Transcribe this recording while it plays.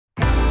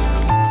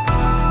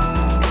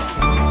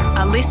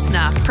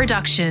listener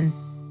production.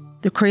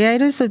 The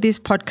creators of this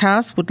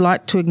podcast would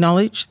like to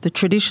acknowledge the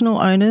traditional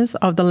owners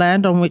of the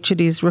land on which it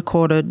is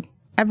recorded.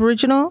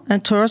 Aboriginal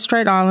and Torres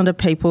Strait Islander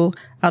people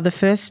are the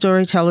first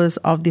storytellers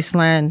of this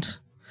land.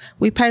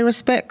 We pay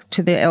respect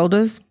to their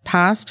elders,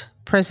 past,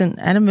 present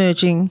and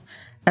emerging,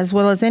 as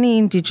well as any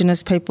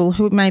Indigenous people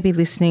who may be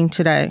listening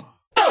today.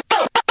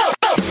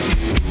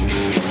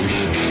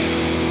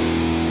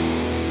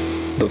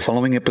 The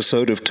following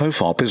episode of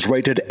TOFOP is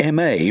rated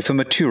MA for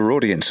mature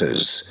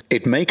audiences.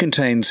 It may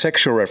contain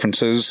sexual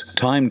references,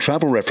 time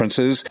travel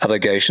references,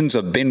 allegations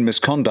of bin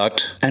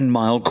misconduct, and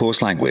mild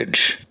coarse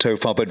language.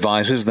 TOFOP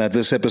advises that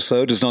this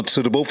episode is not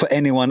suitable for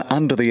anyone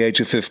under the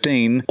age of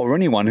 15 or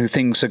anyone who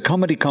thinks a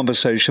comedy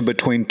conversation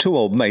between two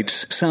old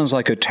mates sounds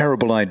like a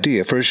terrible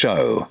idea for a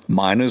show.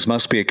 Minors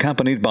must be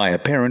accompanied by a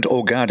parent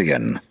or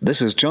guardian.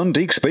 This is John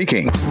Deek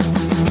speaking.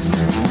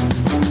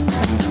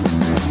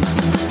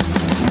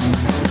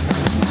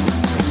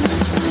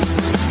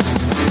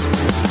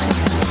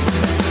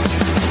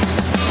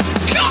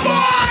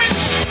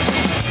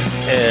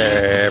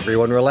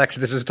 Everyone relax.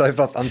 This is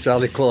TOFOP. I'm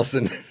Charlie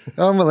Clausen.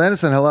 I'm Will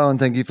Anderson. Hello and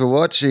thank you for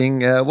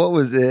watching. What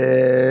was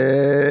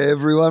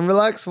everyone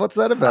relax? What's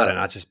that about? I don't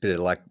know. It's just a bit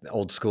of like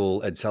old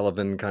school Ed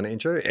Sullivan kind of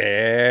intro.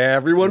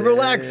 Everyone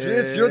relax.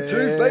 It's your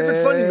two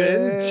favorite funny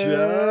men,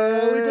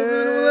 Charlie Clausen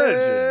and Will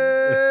Anderson.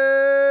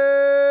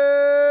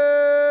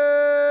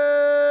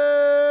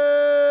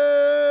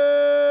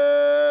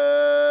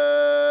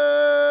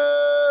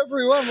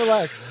 Everyone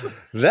relax.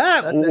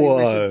 That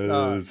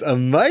was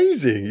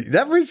amazing.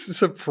 That was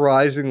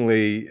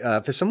surprisingly,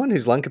 for someone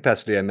whose lung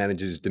capacity I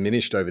manage has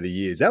diminished over the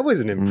years, that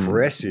was an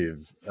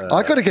impressive.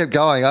 I could have kept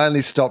going. I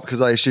only stopped because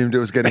I assumed it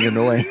was getting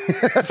annoying.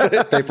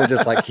 People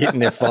just like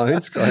hitting their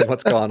phones, going,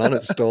 what's going on?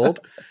 It's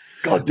stalled.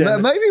 God damn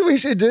it. Maybe we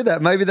should do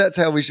that. Maybe that's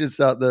how we should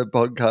start the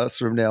podcast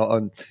from now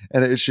on.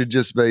 And it should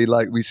just be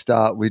like we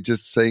start with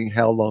just seeing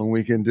how long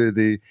we can do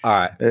the. All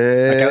right.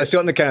 Okay, let's do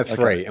it on the count of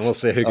three and we'll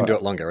see who can do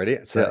it longer. Ready?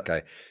 So, yeah.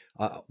 Okay.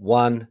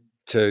 1,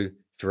 2,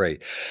 3.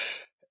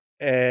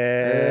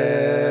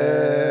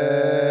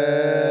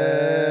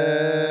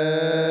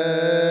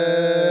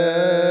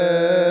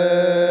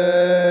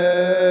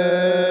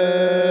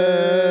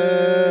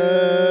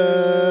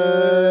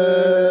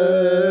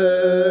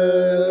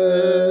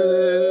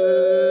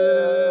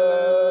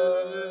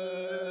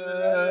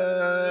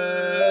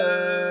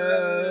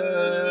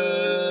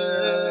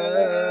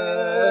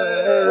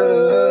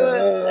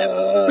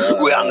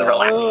 We're on the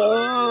relax.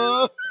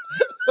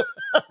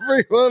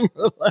 Everyone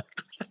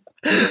relax.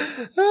 I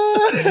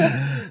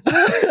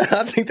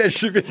think that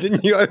should be the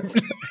new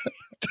opening.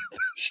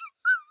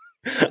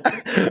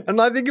 And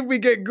I think if we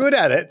get good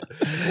at it,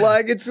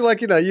 like it's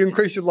like, you know, you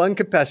increase your lung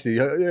capacity.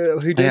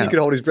 Houdini could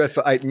hold his breath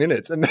for 8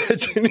 minutes.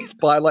 Imagine if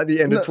by like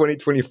the end of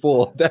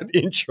 2024, that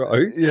intro.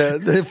 Yeah,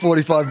 they're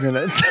 45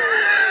 minutes.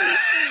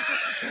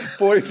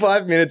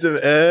 45 minutes of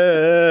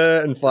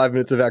and 5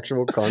 minutes of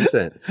actual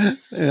content.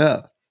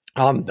 Yeah.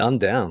 I'm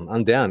down.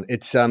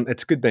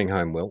 It's good being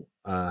home, Will.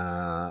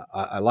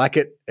 I like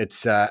it.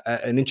 It's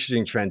an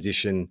interesting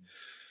transition.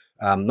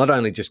 Not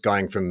only just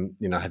going from,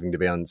 you know, having to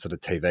be on sort of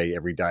TV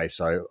every day.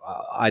 So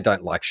I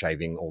don't like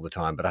shaving all the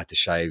time, but I have to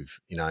shave,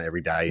 you know,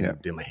 every day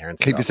and do my hair and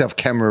stuff. Keep yourself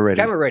camera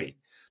ready.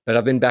 But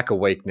I've been back a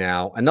week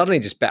now, and not only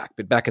just back,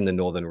 but back in the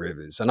Northern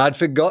Rivers. And I'd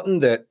forgotten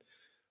that,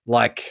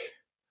 like,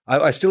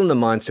 I still in the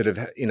mindset of,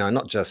 you know,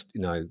 not just,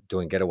 you know,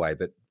 doing Getaway,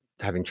 but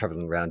having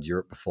traveled around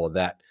Europe before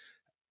that,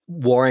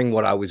 worrying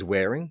what I was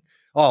wearing.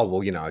 Oh,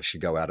 well, you know, I should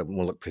go out and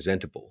we'll look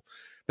presentable.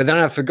 But then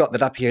I forgot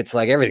that up here, it's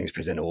like everything's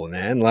presentable,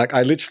 man. Like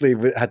I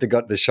literally had to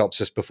go to the shops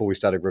just before we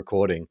started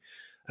recording.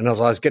 And I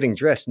was getting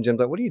dressed and Jim's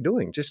like, what are you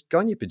doing? Just go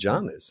in your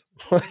pajamas.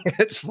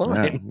 It's fine.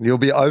 Yeah, you'll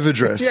be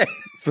overdressed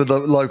for the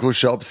local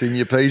shops in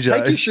your PJs.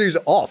 Take your shoes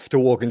off to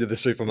walk into the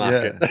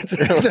supermarket.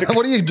 Yeah.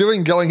 What are you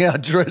doing going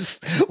out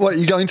dressed? What, are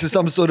you going to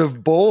some sort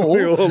of ball?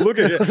 Oh, look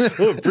at you.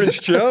 Oh, Prince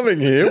Charming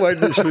here.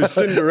 Waiting for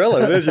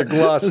Cinderella. There's your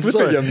glass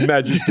slipper, Your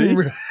Majesty.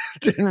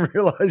 Didn't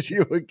realize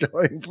you were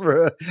going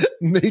for a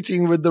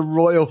meeting with the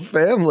royal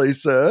family,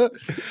 sir.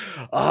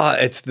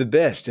 It's the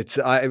best.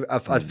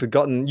 I'd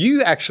forgotten.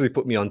 You actually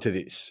put me onto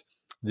this.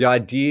 The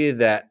idea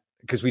that,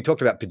 because we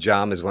talked about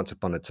pajamas once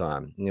upon a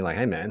time, and you're like,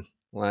 hey, man,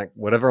 like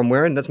whatever I'm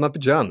wearing, that's my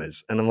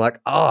pajamas. And I'm like,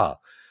 So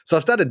I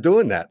started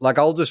doing that. Like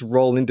I'll just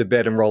roll into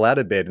bed and roll out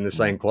of bed in the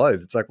same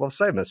clothes. It's like, well, I'll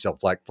save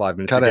myself like 5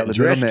 minutes. Cut to out get the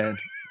dressed. middleman.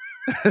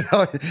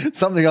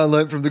 Something I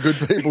learned from the good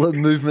people at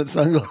Movement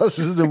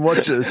Sunglasses and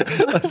Watches.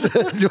 I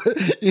said,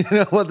 you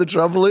know what the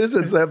trouble is?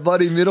 It's that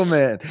bloody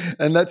middleman.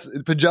 And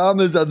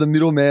pajamas are the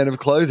middleman of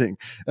clothing.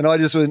 And I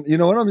just went, you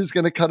know what? I'm just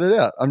going to cut it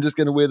out. I'm just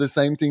going to wear the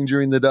same thing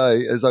during the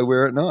day as I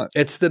wear at night.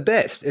 It's the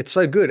best. It's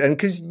so good. And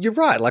because you're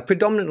right, like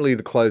predominantly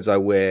the clothes I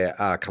wear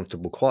are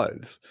comfortable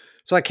clothes.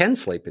 So I can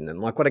sleep in them.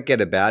 Like what I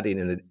get about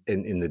in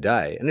the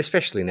day, and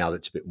especially now that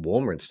it's a bit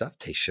warmer and stuff,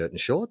 t-shirt and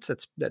shorts.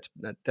 That's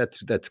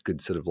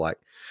good. Sort of like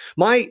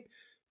my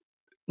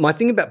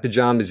thing about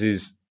pajamas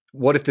is,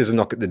 what if there's a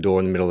knock at the door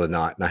in the middle of the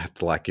night and I have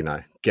to, like, you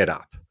know, get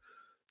up?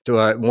 do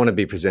I want to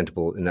be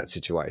presentable in that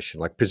situation?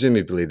 Like,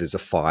 presumably there's a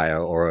fire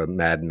or a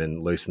madman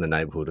loose in the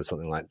neighborhood or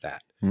something like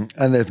that.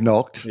 And they've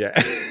knocked. Yeah.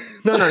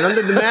 No,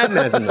 the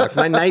madman hasn't knocked.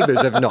 My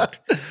neighbours have knocked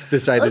to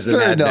say there's a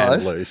madman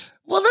loose.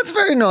 Well, that's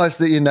very nice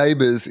that your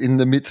neighbours, in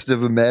the midst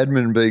of a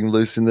madman being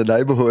loose in the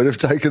neighbourhood, have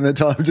taken the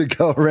time to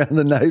go around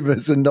the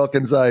neighbours and knock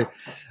and say,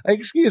 hey,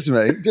 excuse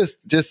me,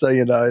 just so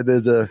you know,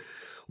 there's a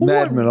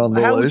madman on the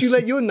loose. How would you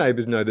let your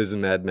neighbours know there's a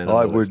madman on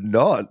the loose? I would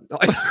not.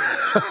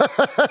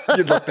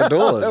 You'd lock the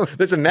doors.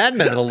 There's a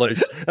madman on the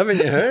loose. Haven't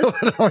you heard?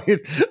 I mean,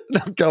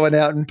 not going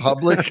out in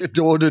public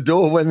door to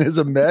door when there's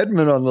a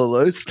madman on the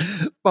loose.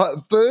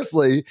 But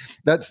firstly,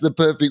 that's the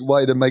perfect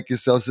way to make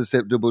yourself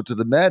susceptible to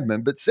the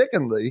madman. But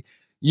secondly,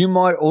 you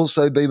might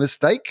also be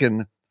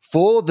mistaken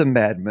for the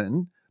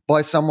madman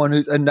by someone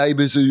who's a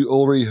neighbours who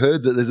already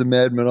heard that there's a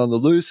madman on the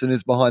loose and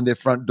is behind their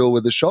front door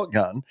with a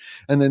shotgun,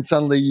 and then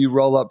suddenly you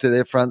roll up to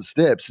their front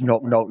steps,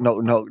 knock, knock,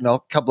 knock, knock,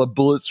 knock, couple of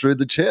bullets through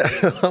the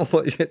chest.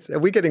 Well, yes. Are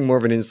we getting more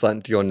of an insight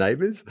into your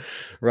neighbours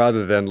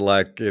rather than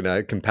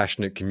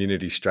compassionate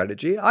community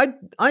strategy?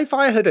 If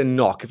I heard a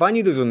knock, if I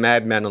knew there was a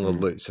madman on the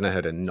loose and I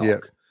heard a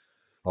knock,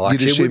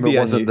 you'd assume it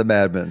wasn't the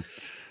madman.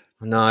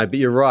 No, but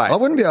you're right. I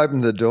wouldn't be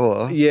opening the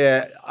door.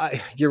 Yeah,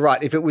 you're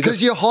right. If it was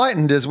because you're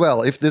heightened as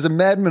well. If there's a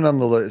madman on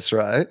the loose,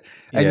 right,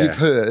 and you've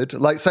heard,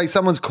 like, say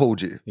someone's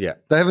called you, they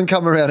haven't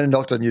come around and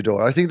knocked on your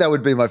door. I think that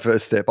would be my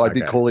first step. I'd be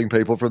calling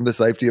people from the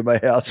safety of my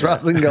house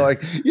rather than going,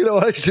 you know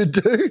what I should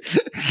do?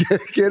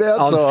 Get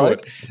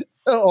outside.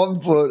 On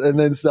foot, and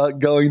then start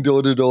going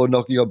door to door,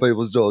 knocking on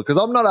people's door, because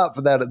I'm not up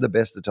for that at the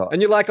best of times. And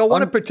you're like, I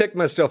want to protect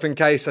myself in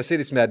case I see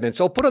this madman,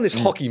 so I'll put on this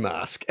hockey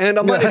mask, and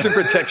I might need some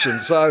protection.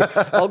 So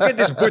I'll get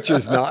this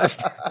butcher's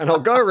knife, and I'll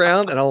go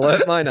around and I'll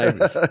alert my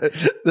neighbours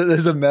that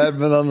there's a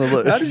madman on the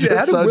loose, how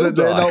did that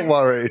they're not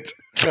worried.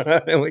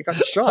 And we got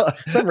shot.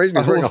 For some reason,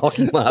 we're wearing a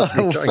hockey mask.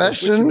 I'll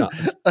fashion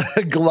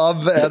a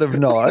glove out of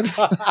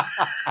knives,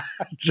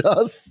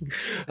 just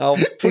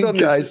in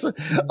case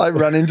I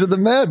run into the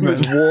madman. It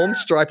was warm,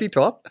 stripy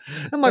top,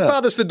 and my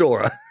father's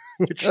fedora,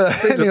 which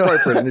seems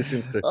appropriate in this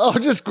instance. I'll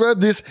just grab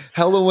this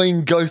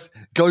Halloween ghost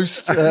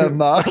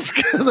mask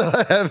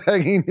that I have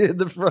hanging near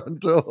the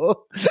front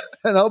door,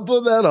 and I'll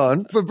put that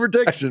on for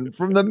protection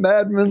from the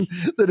madman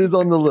that is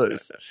on the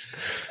loose.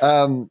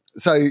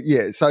 So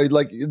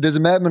there's a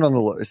madman on the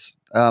loose.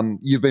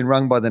 You've been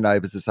rung by the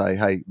neighbours to say,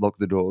 hey, lock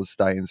the doors,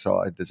 stay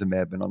inside, there's a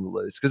madman on the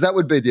loose. Because that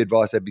would be the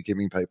advice I'd be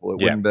giving people.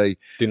 It wouldn't be,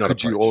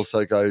 could you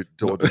also go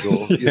door to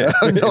door,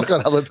 knock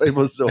on other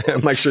people's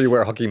doors. Make sure you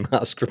wear a hockey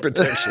mask for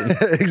protection.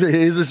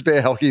 Here's a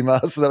spare hockey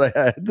mask that I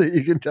had that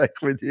you can take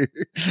with you.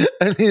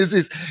 And here's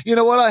this, you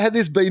know what, I had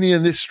this beanie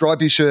and this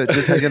stripy shirt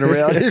just hanging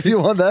around if you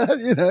want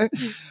that,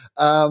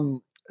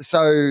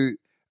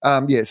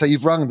 So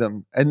you've rung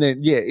them, and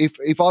then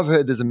if I've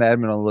heard there's a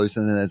madman on the loose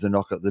and then there's a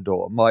knock at the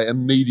door, my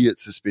immediate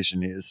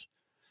suspicion is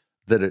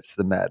that it's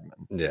the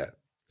madman. Yeah,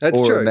 that's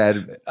true.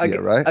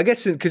 Right? I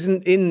guess because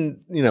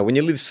in when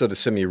you live sort of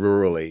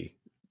semi-rurally,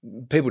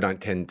 people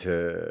don't tend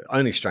to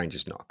only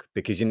strangers knock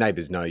because your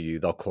neighbours know you.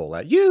 They'll call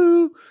out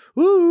you,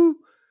 woo,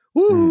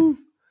 woo,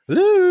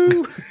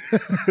 hello,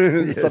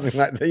 something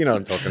like that. You know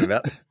what I'm talking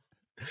about.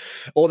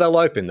 Or they'll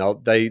open.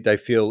 They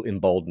feel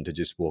emboldened to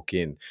just walk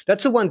in.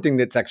 That's the one thing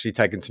that's actually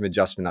taken some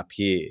adjustment up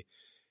here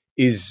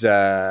is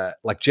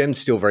like Jem's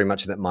still very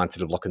much in that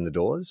mindset of locking the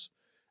doors.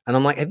 And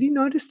I'm like, have you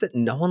noticed that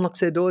no one locks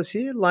their doors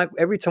here? Like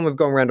every time we've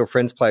gone around to a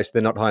friend's place,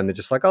 they're not home. They're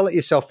just like, oh, let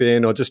yourself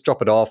in or just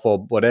drop it off or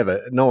whatever.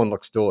 No one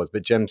locks doors.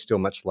 But Jem's still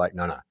much like,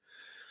 no,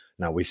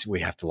 we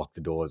have to lock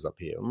the doors up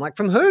here. I'm like,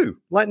 from who?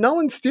 Like no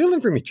one's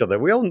stealing from each other.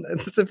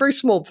 It's a very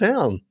small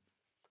town.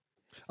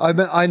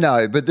 I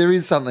know, but there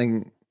is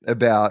something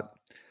about,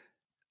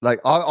 like,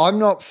 I'm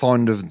not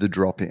fond of the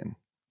drop-in,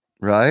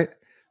 right?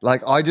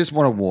 Like, I just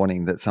want a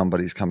warning that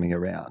somebody's coming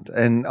around.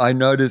 And I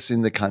notice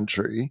in the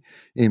country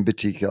in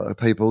particular,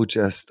 people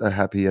just are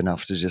happy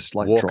enough to just,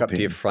 like, walk drop up in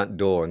to your front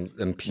door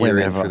and peer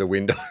in through the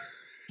window.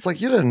 It's like,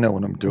 you don't know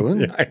what I'm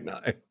doing. Yeah, I know.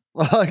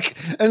 Like,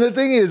 and the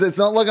thing is, it's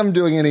not like I'm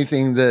doing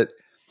anything that,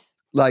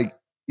 like,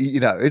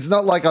 it's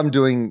not like I'm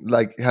doing,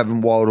 like,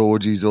 having wild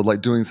orgies or, like,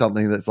 doing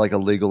something that's, like,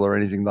 illegal or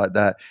anything like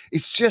that.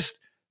 It's just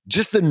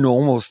the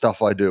normal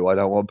stuff I do. I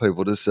don't want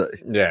people to see.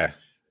 Yeah.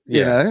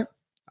 You know?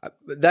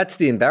 That's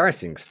the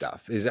embarrassing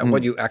stuff. Is that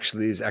what you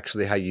actually is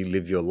actually how you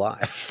live your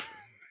life.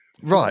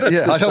 Right.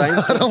 Yeah. I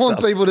don't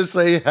want people to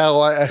see how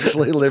I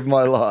actually live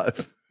my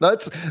life.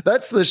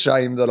 That's the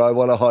shame that I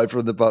want to hide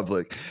from the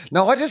public.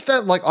 No, I just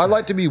don't like. I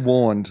like to be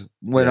warned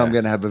when I'm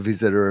going to have a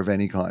visitor of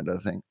any kind, I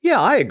think. Yeah,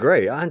 I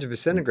agree. I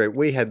 100% agree.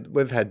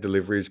 We've had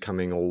deliveries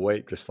coming all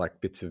week, just like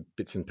bits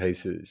and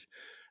pieces,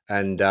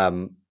 and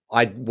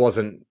I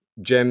wasn't.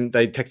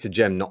 They texted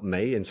Jem, not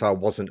me, and so I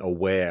wasn't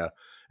aware.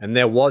 And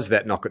there was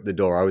that knock at the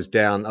door. I was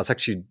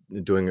actually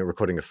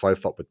recording a faux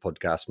fop with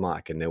Podcast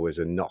Mike, and there was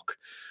a knock,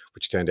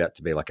 which turned out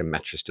to be like a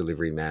mattress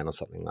delivery man or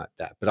something like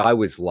that. But I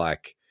was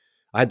like,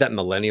 I had that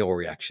millennial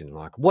reaction,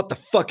 like, what the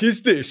fuck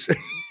is this?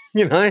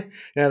 They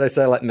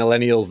say like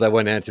millennials, they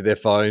won't answer their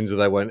phones or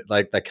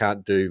they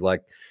can't do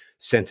like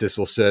census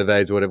or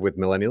surveys or whatever with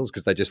millennials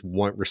because they just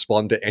won't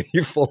respond to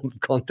any form of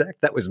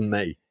contact. That was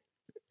me.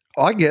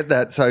 I get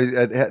that. So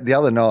the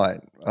other night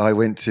I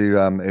went to,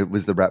 it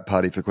was the wrap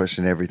party for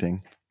Question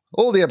Everything.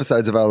 All the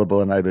episodes available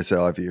on ABC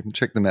iView.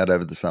 Check them out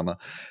over the summer.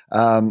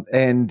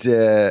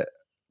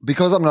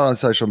 Because I'm not on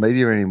social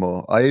media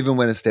anymore, I even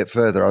went a step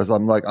further.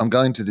 I'm like, I'm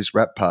going to this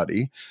wrap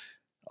party.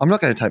 I'm not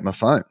going to take my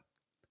phone.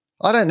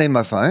 I don't need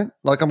my phone.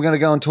 Like, I'm going to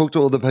go and talk to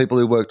all the people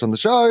who worked on the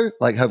show,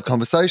 like have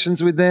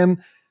conversations with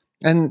them.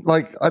 And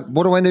like,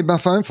 what do I need my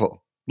phone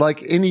for?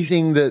 Like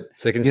anything that.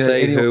 So you can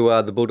see who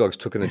the Bulldogs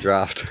took in the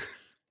draft.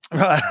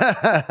 Right.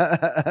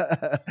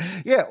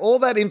 Yeah, all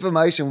that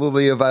information will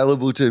be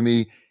available to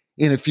me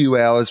in a few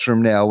hours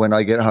from now when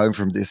I get home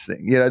from this thing.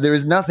 You know, there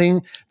is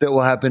nothing that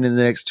will happen in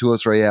the next 2 or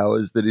 3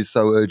 hours that is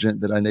so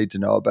urgent that I need to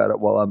know about it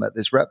while I'm at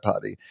this wrap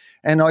party.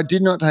 And I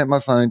did not take my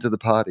phone to the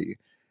party.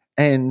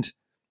 And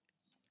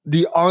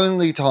the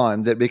only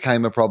time that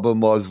became a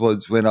problem was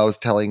when I was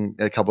telling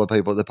a couple of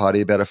people at the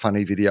party about a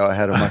funny video I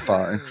had on my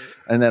phone.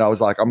 And then I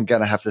was like, I'm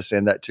going to have to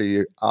send that to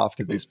you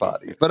after this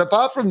party. But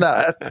apart from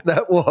that,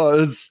 that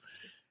was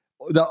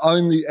the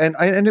only,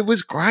 and it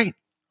was great.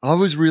 I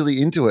was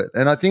really into it.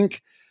 And I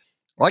think,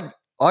 like,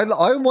 I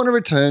want to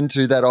return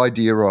to that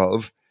idea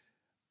of,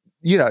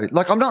 you know,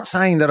 like, I'm not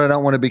saying that I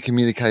don't want to be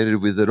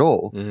communicated with at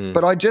all,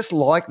 but I just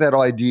like that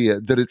idea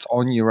that it's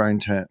on your own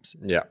terms.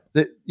 Yeah.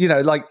 That, you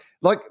know,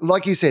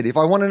 like you said, if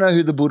I want to know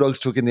who the Bulldogs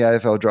took in the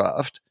AFL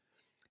draft,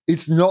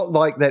 it's not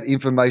like that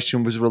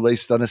information was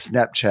released on a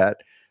Snapchat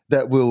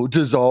that will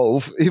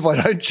dissolve if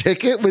I don't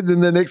check it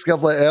within the next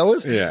couple of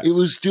hours. Yeah. It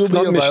will still be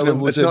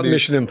available. It's not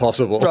Mission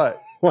Impossible. Right.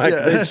 Like,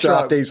 yeah, these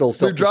draftees will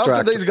stop We've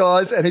drafted these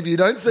guys, and if you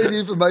don't see the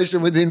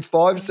information within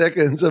 5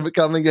 seconds of it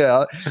coming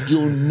out,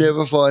 you'll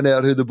never find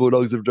out who the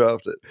Bulldogs have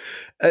drafted.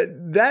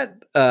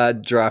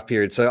 That draft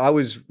period, so I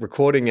was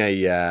recording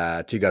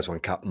a Two Guys One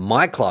Cup,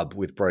 my club,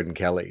 with Broden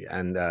Kelly,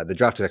 and the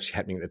draft was actually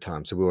happening at the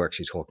time, so we were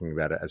actually talking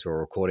about it as we were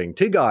recording.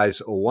 Two Guys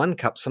One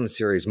Cup Summer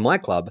Series, my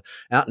club,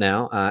 out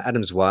now.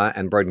 Adam Zwar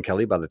and Broden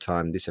Kelly, by the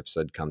time this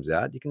episode comes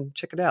out, you can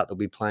check it out. They'll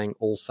be playing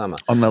all summer.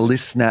 On the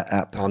Listener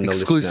app.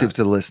 Exclusive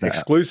to the Listener app.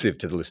 Exclusive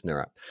to the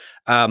Listener app.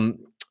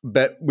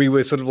 But we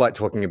were sort of like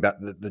talking about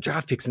the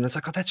draft picks, and it's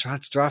like, oh, that's right,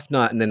 it's draft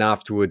night. And then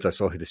afterwards, I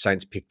saw who the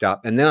Saints picked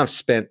up. And then I've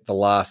spent the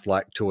last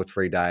like 2 or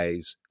 3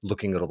 days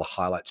looking at all the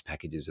highlights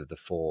packages of the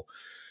 4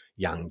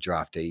 young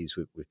draftees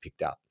we've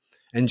picked up.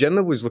 And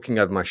Gemma was looking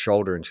over my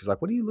shoulder, and she's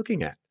like, "What are you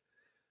looking at?"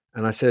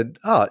 And I said,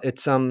 "Oh,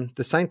 it's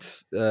the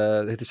Saints.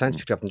 The Saints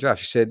picked up in the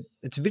draft." She said,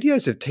 "It's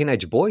videos of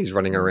teenage boys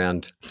running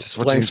around just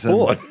playing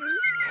sport."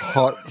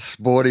 Hot,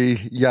 sporty,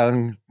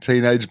 young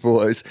teenage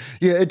boys.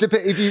 Yeah, it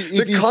depends.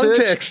 If you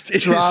context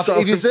search draft, so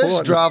if you search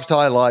important. draft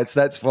highlights,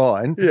 that's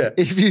fine. Yeah.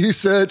 If you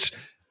search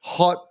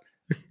hot,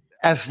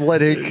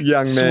 athletic,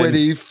 young men,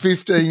 sweaty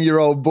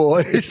 15-year-old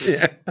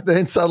boys,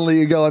 then suddenly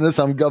you go onto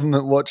some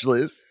government watch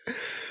list.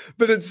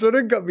 But it sort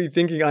of got me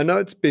thinking, I know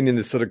it's been in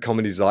this sort of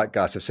comedy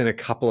zeitgeist. I've seen a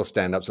couple of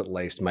stand-ups at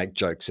least make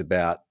jokes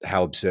about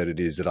how absurd it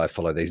is that I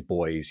follow these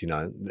boys. You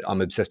know,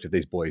 I'm obsessed with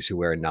these boys who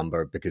wear a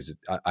number because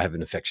I have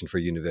an affection for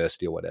a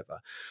university or whatever.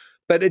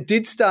 But it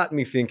did start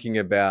me thinking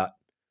about,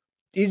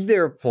 is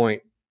there a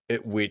point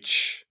at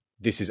which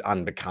this is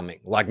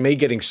unbecoming? Like me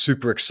getting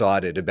super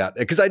excited about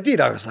it. Because I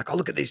was like, oh,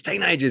 look at these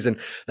teenagers and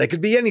they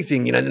could be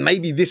anything. You know,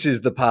 maybe this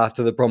is the path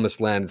to the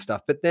promised land and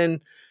stuff. But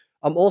then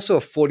I'm also a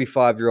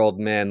 45-year-old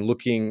man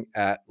looking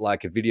at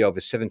like a video of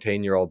a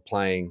 17-year-old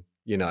playing,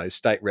 you know,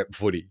 state rep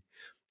footy.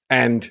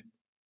 And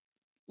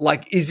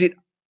like, is it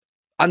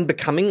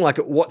unbecoming? Like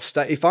at what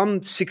state? If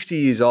I'm 60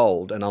 years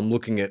old and I'm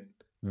looking at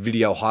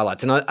video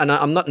highlights and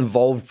I'm not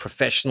involved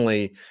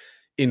professionally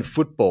in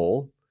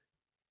football,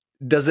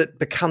 does it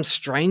become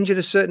strange at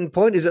a certain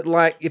point? Is it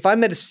like if I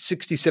met a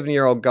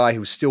 67-year-old guy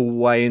who was still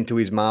way into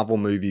his Marvel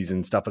movies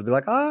and stuff, I'd be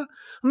like, I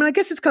mean, I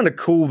guess it's kind of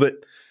cool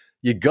that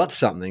you got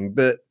something,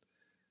 but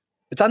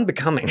it's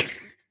unbecoming.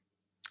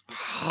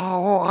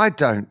 Oh, I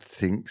don't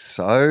think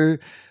so.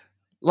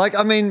 Like,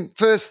 I mean,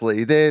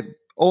 firstly, they're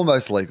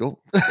almost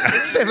legal.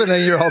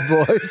 17-year-old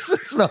boys.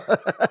 It's not.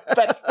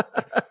 That's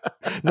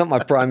not my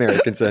primary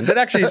concern, but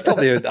actually it's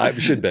probably,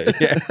 it should be.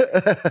 Yeah.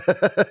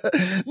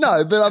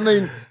 No, but I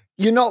mean,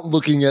 you're not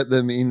looking at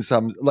them in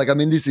some, like, I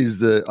mean,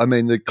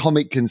 the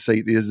comic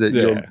conceit is that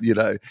you're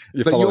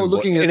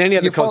looking at. In any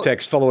other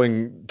context,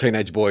 following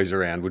teenage boys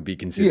around would be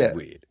considered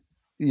weird.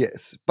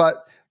 Yes.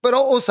 But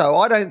also,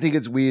 I don't think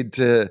it's weird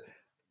to,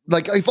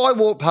 like, if I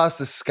walk past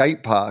a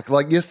skate park,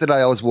 like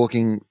yesterday I was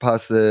walking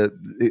past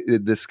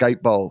the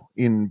skate bowl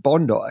in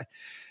Bondi,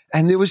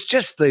 and there was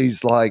just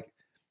these, like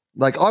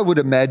I would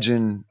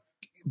imagine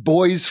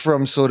boys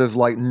from sort of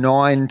like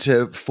 9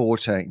 to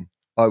 14,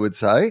 I would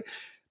say,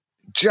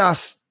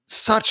 just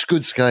such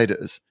good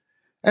skaters.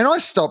 And I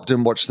stopped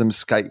and watched them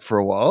skate for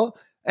a while.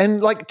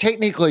 And like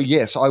technically,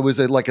 yes, I was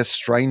like a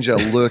stranger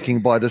lurking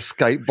by the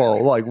skate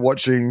bowl, like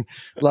watching,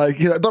 like,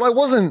 you know, but I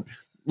wasn't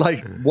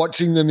like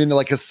watching them in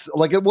like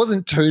it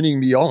wasn't turning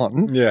me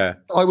on. Yeah.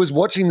 I was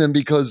watching them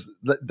because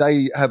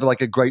they have like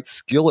a great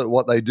skill at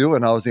what they do,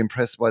 and I was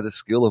impressed by the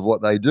skill of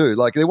what they do.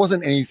 Like there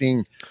wasn't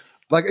anything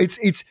Like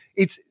it's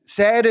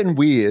sad and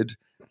weird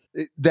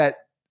that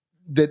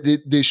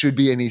there should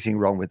be anything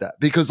wrong with that,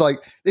 because like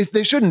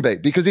there shouldn't be,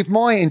 because if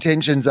my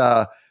intentions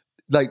are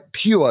like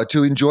pure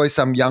to enjoy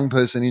some young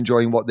person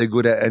enjoying what they're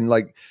good at and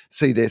like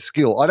see their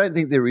skill, I don't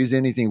think there is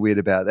anything weird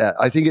about that.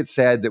 I think it's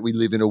sad that we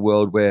live in a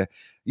world where,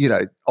 you know,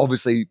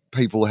 obviously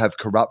people have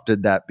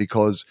corrupted that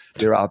because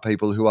there are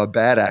people who are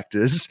bad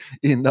actors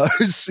in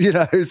those, you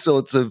know,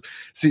 sorts of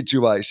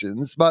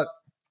situations. But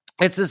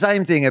it's the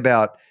same thing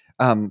about,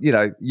 you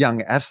know,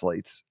 young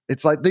athletes.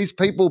 It's like these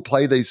people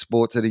play these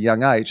sports at a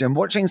young age, and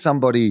watching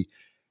somebody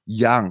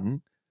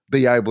young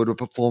be able to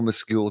perform a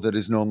skill that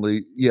is normally,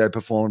 you know,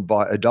 performed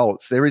by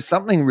adults, there is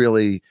something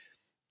really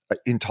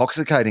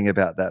intoxicating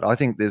about that. I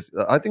think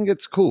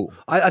it's cool.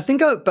 I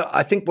think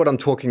what I'm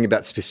talking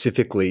about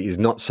specifically is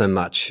not so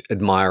much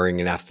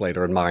admiring an athlete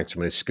or admiring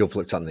someone who's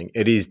skillful at something.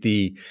 It is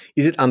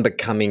is it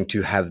unbecoming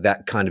to have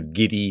that kind of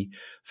giddy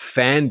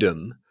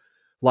fandom?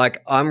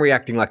 Like, I'm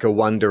reacting like a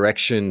One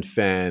Direction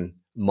fan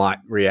might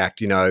react,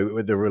 you know,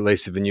 with the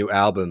release of a new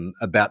album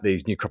about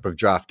these new crop of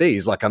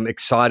draftees. Like, I'm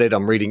excited.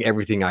 I'm reading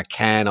everything I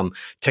can. I'm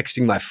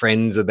texting my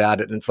friends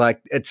about it. And it's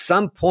like, at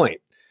some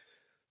point,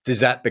 does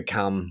that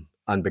become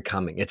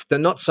unbecoming? It's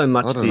not so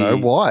much. I don't know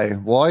why.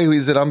 Why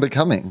is it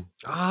unbecoming?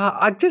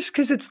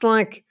 Because it's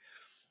like,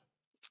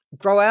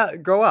 grow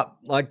up,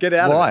 like get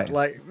out of it.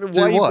 Like,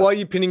 why are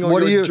you pinning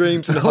all your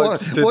dreams and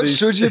hopes to what these?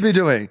 should you be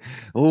doing?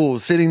 Oh,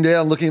 sitting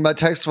down, looking at my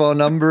tax file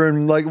number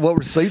and like what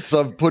receipts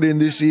I've put in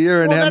this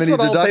year and how many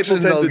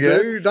deductions I'll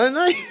get. Do, don't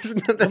they?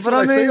 That's what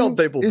I see old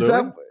people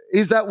doing.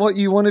 Is that what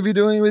you want to be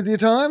doing with your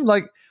time?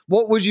 Like,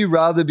 what would you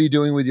rather be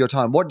doing with your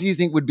time? What do you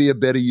think would be a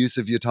better use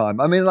of your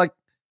time? I mean, like,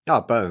 I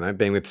don't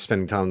know,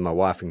 spending time with my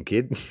wife and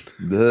kid.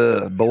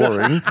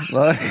 Boring.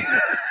 Like,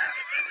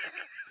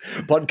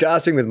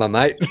 podcasting with my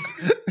mate.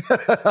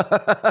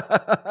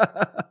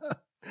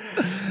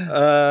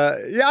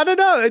 I don't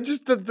know. It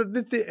just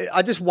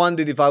I just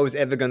wondered if I was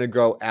ever going to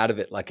grow out of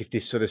it. Like, if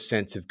this sort of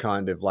sense of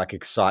kind of like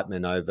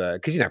excitement over,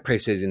 because, you know,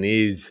 preseason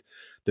is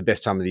the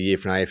best time of the year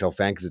for an AFL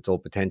fan because it's all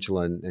potential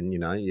and you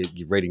know,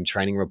 you're reading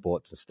training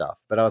reports and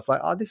stuff. But I was like,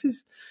 oh, this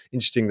is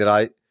interesting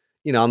that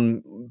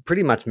I'm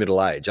pretty much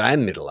middle-aged. I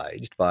am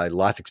middle-aged by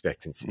life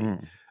expectancy.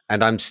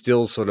 And I'm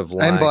still sort of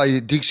like... And by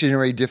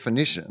dictionary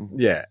definition.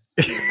 Yeah.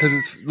 Because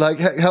it's like,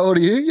 how old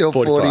are you? You're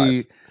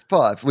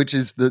 45, which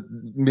is the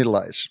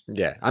middle age.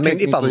 Yeah. I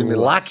mean, if I'm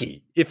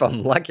lucky,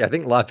 I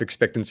think life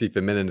expectancy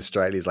for men in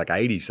Australia is like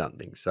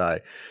 80-something. So,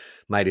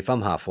 mate, if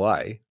I'm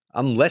halfway,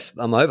 I'm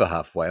over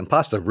halfway. I'm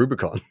past the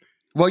Rubicon.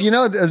 Well, you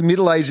know,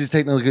 middle age is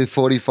technically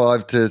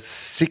 45 to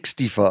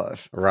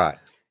 65. Right.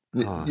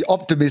 You're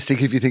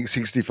optimistic if you think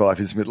 65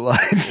 is middle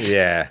age.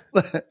 Yeah.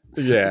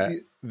 Yeah.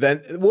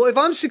 Then, well, if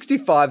I'm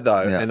 65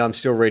 though, and I'm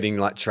still reading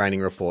like training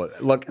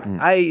report, look,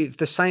 if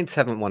the Saints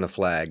haven't won a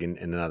flag in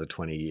another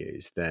 20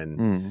 years,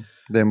 then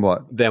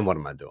what? Then what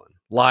am I doing?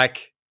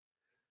 Like,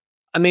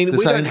 I mean,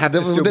 don't have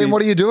to still Then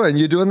what are you doing?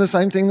 You're doing the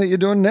same thing that you're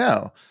doing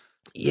now.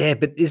 Yeah,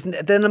 but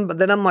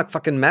then I'm like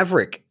fucking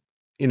Maverick.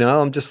 You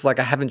know, I'm just like,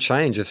 I haven't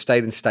changed. I've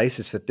stayed in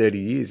stasis for 30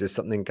 years. There's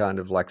something kind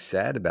of like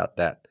sad about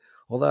that.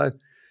 Although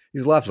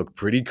his life looked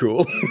pretty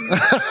cool.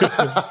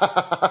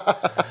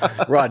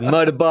 Riding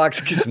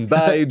motorbikes, kissing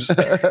babes.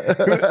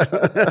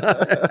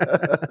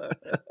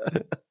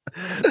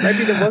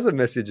 Maybe there was a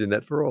message in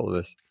that for all of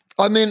us.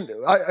 I mean,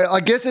 I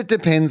guess it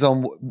depends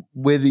on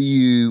whether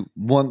you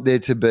want there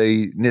to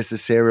be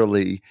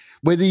necessarily,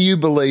 whether you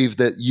believe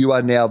that you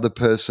are now the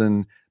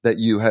person that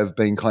you have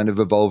been kind of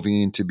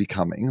evolving into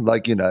becoming.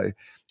 Like, you know,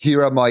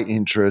 here are my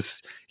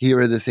interests. Here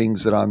are the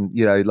things that I'm,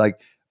 you know,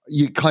 like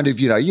you kind of,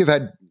 you know, you've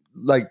had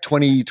like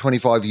 20,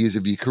 25 years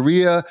of your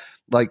career.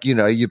 Like, you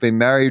know, you've been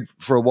married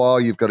for a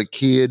while. You've got a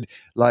kid.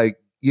 Like,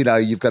 you know,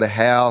 you've got a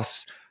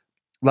house.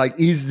 Like,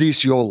 is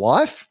this your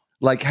life?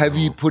 Like, have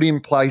you put in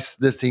place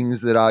the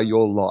things that are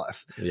your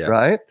life,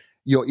 right?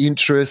 Your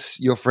interests,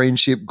 your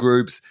friendship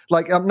groups.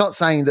 Like, I'm not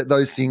saying that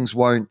those things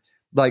won't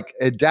like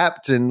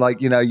adapt and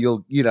like, you know,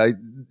 you'll, you know,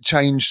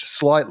 change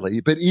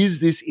slightly, but is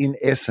this in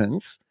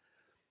essence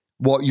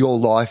what your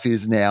life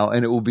is now,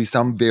 and it will be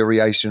some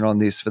variation on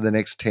this for the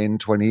next 10,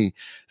 20,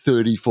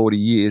 30, 40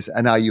 years,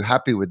 and are you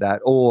happy with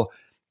that? Or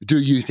do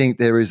you think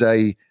there is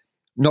a,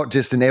 not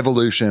just an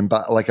evolution,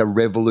 but like a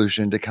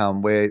revolution to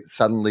come where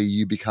suddenly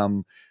you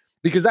become,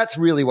 because that's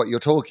really what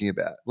you're talking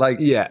about. Like,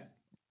 Let's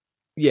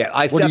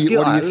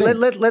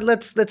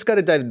go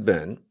to David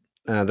Byrne.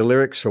 The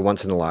lyrics for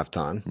Once in a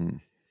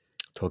Lifetime,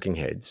 Talking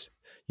Heads.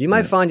 You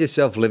may find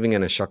yourself living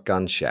in a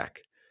shotgun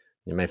shack.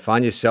 You may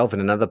find yourself in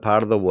another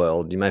part of the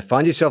world. You may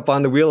find yourself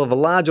behind the wheel of a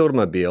large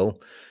automobile,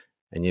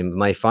 and you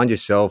may find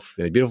yourself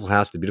in a beautiful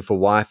house with a beautiful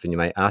wife, and you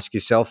may ask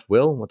yourself,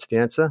 Will, what's the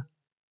answer?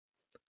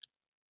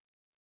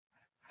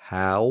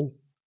 How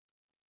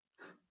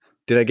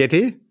did I get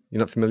here? You're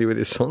not familiar with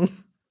this song?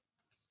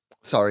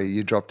 Sorry,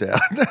 you dropped out.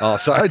 Oh,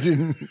 sorry. I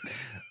didn't.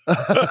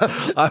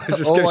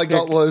 All I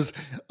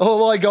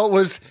got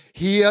was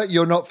here.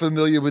 You're not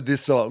familiar with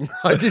this song.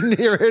 I didn't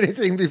hear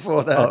anything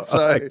before that.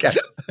 Okay.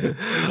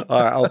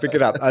 All right, I'll pick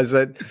it up. I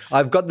said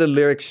I've got the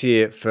lyrics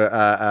here for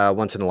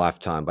 "Once in a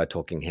Lifetime" by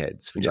Talking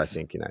Heads, which I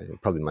think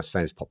probably the most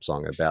famous pop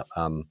song about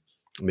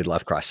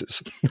midlife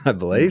crisis, I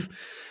believe.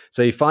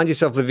 So you find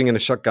yourself living in a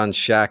shotgun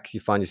shack. You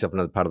find yourself in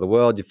another part of the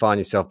world. You find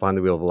yourself behind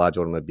the wheel of a large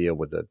automobile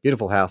with a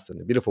beautiful house and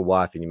a beautiful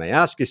wife, and you may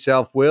ask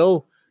yourself,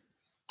 "Will,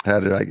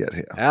 how did I get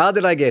here? How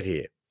did I get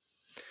here?"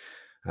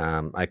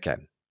 Okay.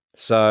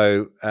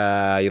 So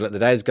you let the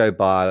days go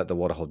by, let the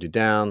water hold you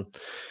down.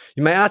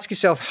 You may ask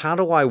yourself, how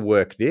do I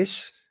work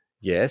this?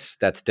 Yes,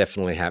 that's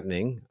definitely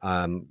happening.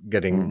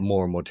 Getting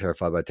more and more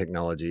terrified by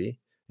technology.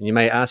 And you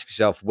may ask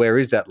yourself, where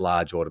is that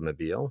large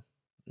automobile?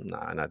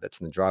 No,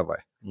 that's in the driveway.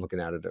 I'm looking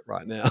at it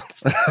right now.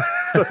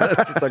 So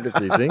that's so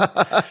confusing.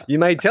 You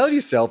may tell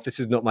yourself, this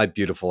is not my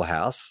beautiful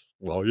house.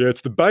 Well, yeah,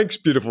 it's the bank's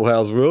beautiful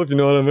house, Will, if you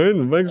know what I mean.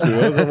 The bank's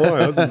beautiful house. It's not my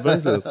house, it's the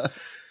bank's house.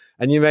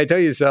 And you may tell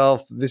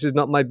yourself, this is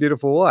not my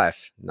beautiful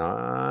wife.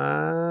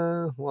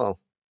 No, well,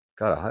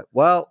 God,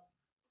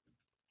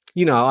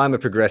 I'm a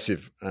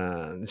progressive.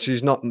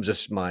 She's not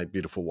just my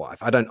beautiful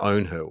wife. I don't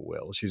own her,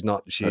 Will. She's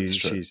not.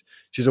 She's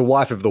a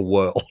wife of the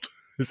world.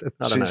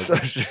 I don't know. Is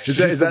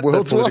that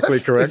world's politically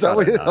wife? correct?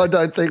 I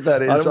don't think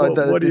that is.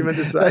 What do you meant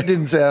to say? That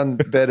didn't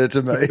sound better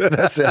to me.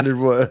 That sounded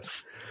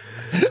worse.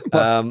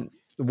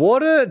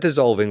 Water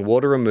dissolving,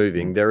 water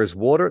removing. There is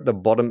water at the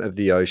bottom of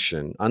the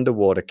ocean.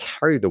 Underwater,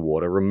 carry the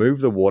water. Remove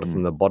the water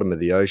from the bottom of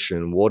the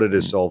ocean. Water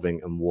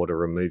dissolving and water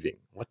removing.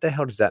 What the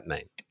hell does that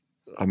mean?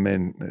 I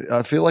mean,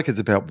 I feel like it's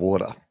about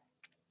water.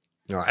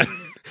 All right.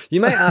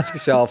 You may ask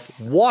yourself,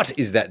 what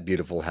is that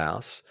beautiful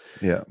house?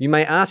 Yeah. You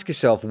may ask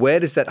yourself, where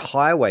does that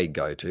highway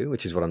go to?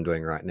 Which is what I'm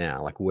doing right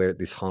now. Like where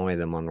this highway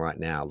that I'm on right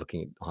now,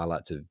 looking at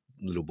highlights of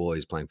little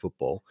boys playing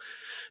football.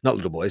 Not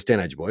little boys,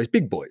 teenage boys,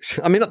 big boys.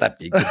 I mean, not that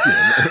big, but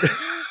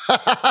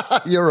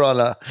Your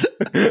Honor.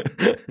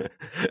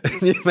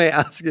 You may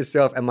ask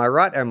yourself, am I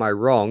right or am I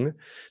wrong?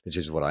 Which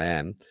is what I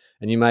am.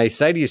 And you may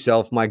say to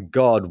yourself, my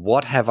God,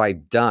 what have I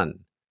done?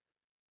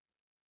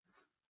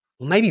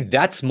 Well, maybe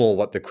that's more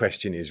what the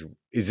question is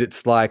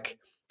it's like,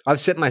 I've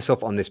set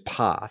myself on this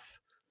path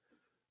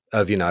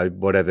of,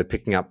 whatever,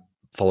 picking up,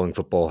 following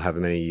football however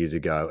many years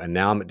ago. And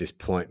now I'm at this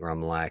point where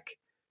I'm like,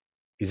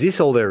 is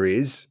this all there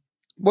is?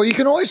 Well, you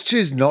can always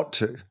choose not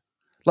to.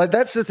 Like,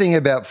 that's the thing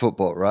about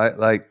football, right?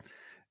 Like,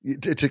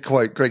 to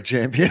quote Greg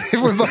Champion,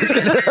 if we're both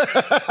going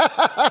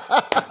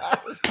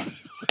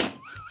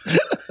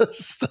to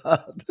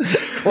start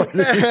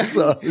quoting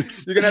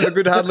songs. You're going to have a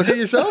good hard look at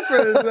yourself?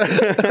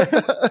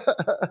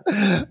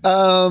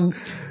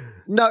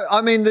 No,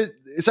 I mean,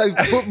 so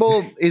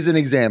football is an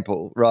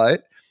example, right,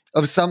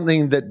 of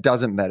something that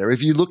doesn't matter.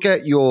 If you look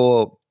at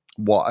your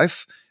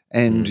wife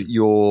and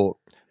your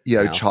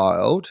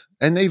child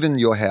and even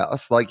your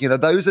house, like,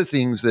 those are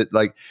things that,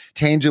 like,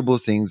 tangible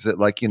things that,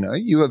 like,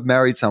 you have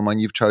married someone,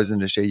 you've chosen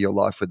to share your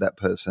life with that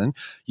person,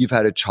 you've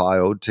had a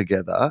child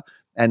together,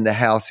 and the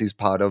house is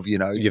part of,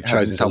 you've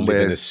chosen to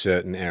live in a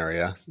certain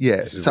area.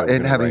 Yeah.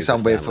 And having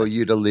somewhere for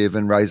you to live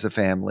and raise a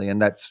family.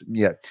 And that's,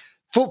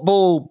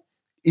 football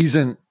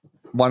isn't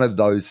one of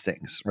those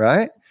things,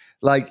 right?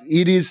 Like,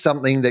 it is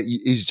something that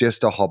is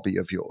just a hobby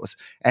of yours.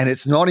 And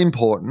it's not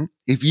important.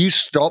 If you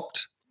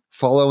stopped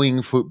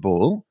following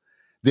football,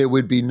 there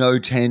would be no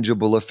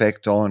tangible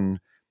effect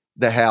on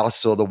the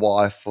house or the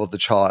wife or the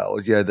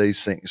child,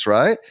 these things,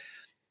 right?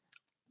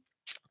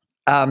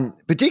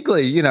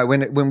 Particularly,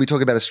 when we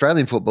talk about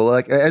Australian football,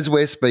 like, as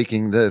we're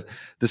speaking, the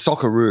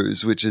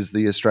Socceroos, which is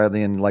the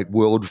Australian, like,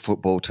 world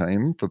football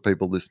team for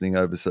people listening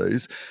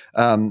overseas,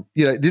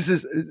 this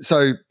is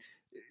so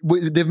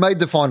they've made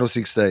the final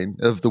 16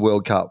 of the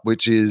World Cup,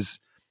 which is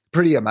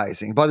pretty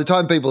amazing. By the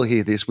time people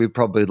hear this, we've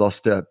probably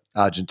lost to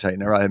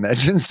Argentina, I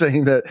imagine,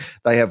 seeing that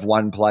they have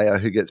one player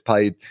who gets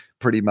paid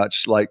pretty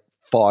much like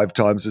 5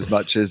 times as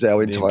much as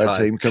our entire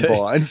team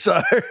combined.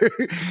 So,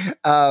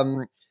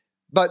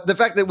 but the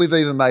fact that we've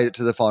even made it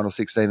to the final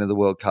 16 of the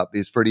World Cup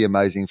is pretty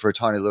amazing for a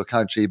tiny little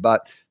country,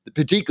 but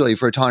particularly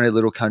for a tiny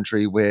little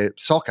country where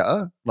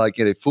soccer, like,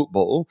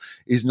 football,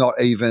 is not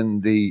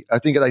even I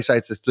think they say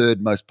it's the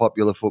 3rd most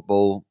popular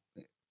football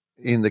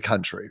in the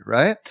country,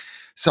 right?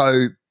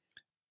 So,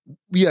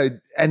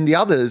 and the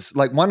others,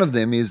 like, one of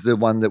them is the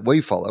one that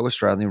we follow,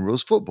 Australian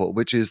rules football,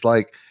 which is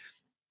like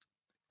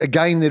a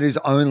game that is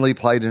only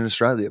played in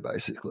Australia,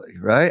 basically,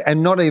 right?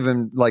 And not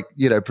even like,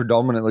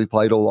 predominantly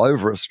played all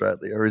over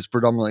Australia, is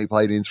predominantly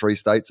played in 3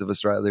 states of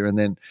Australia and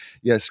then,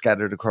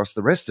 scattered across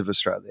the rest of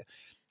Australia.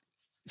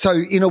 So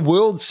in a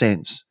world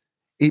sense,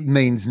 it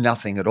means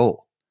nothing at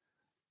all.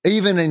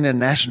 Even in a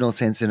national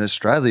sense in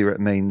Australia, it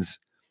means,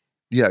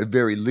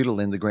 very little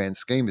in the grand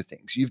scheme of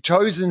things. You've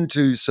chosen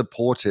to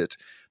support it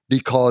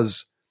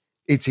because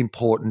it's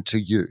important to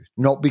you,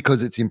 not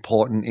because it's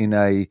important in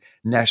a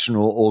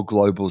national or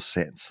global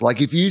sense. Like,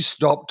 if you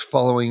stopped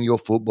following your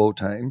football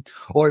team,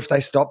 or if they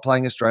stopped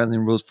playing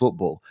Australian rules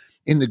football,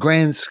 in the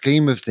grand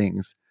scheme of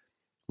things,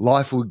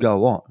 life would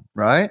go on,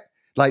 right?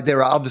 Like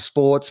there are other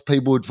sports,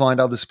 people would find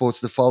other sports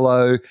to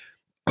follow,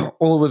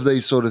 all of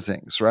these sort of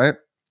things, right?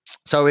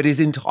 So it is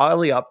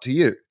entirely up to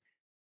you.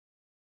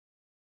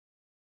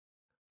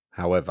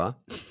 However,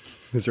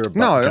 is there a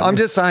No, button I'm coming?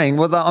 just saying.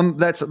 Well,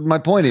 that's my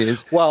point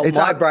is. Well, it's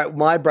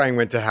my brain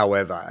went to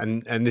however,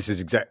 and this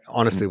is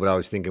honestly what I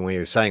was thinking when you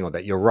were saying all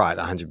that. You're right,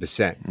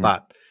 100%.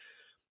 But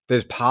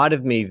there's part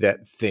of me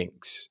that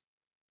thinks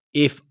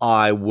if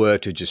I were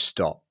to just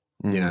stop,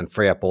 and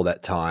free up all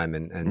that time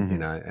and you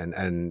know,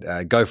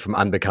 and go from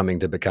unbecoming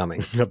to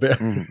becoming,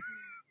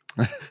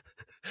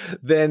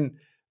 then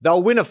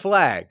they'll win a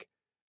flag.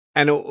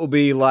 And it will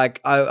be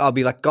like, I'll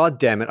be like, God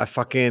damn it, I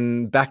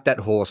fucking backed that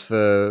horse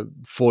for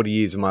 40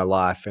 years of my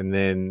life. And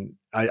then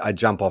I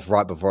jump off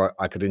right before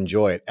I could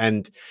enjoy it.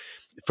 And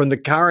from the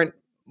current,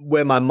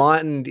 where my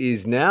mind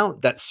is now,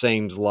 that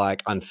seems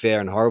like unfair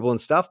and horrible and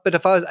stuff. But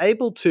if I was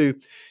able to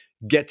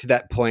get to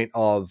that point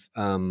of,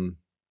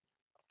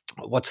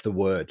 what's the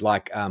word?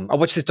 Like, I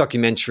watched this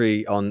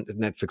documentary on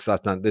Netflix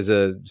last night. There's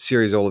a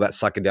series all about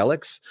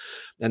psychedelics,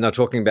 and they're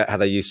talking about how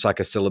they use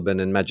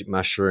psilocybin and magic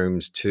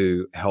mushrooms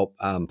to help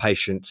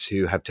patients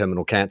who have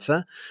terminal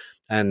cancer.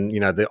 And,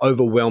 you know, the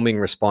overwhelming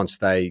response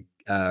they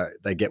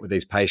get with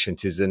these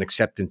patients is an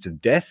acceptance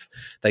of death.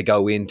 They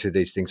go into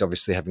these things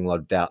obviously having a lot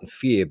of doubt and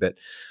fear, but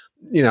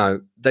you know,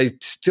 they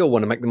still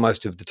want to make the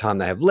most of the time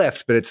they have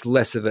left, but it's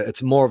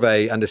more of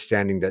a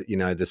understanding that, you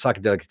know, the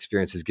psychedelic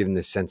experience has given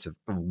this sense of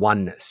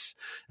oneness.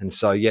 And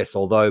so, yes,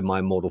 although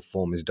my mortal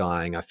form is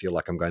dying, I feel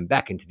like I'm going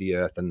back into the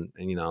earth and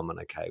you know, I'm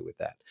okay with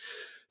that.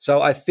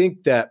 So I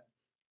think that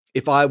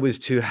if I was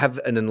to have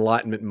an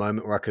enlightenment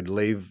moment where I could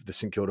leave the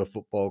St Kilda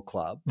Football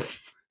Club,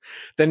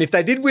 then if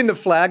they did win the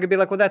flag, I'd be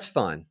like, well, that's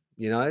fine.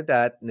 You know,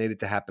 that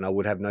needed to happen. I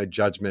would have no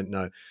judgment,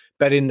 no.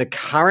 But in the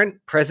current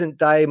present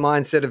day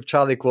mindset of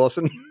Charlie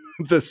Clausen,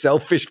 the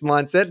selfish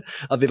mindset,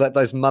 I'd be like,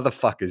 those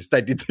motherfuckers,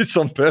 they did this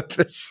on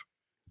purpose.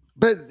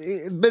 But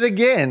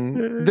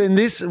again, then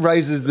this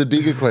raises the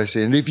bigger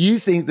question. If you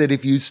think that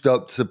if you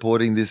stopped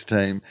supporting this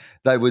team,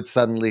 they would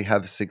suddenly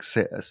have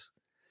success,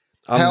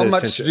 how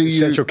much do you...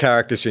 Central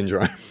character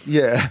syndrome.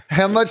 Yeah.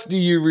 How much do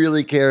you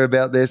really care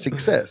about their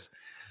success?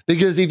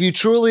 Because if you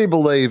truly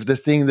believe the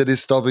thing that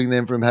is stopping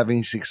them from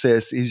having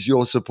success is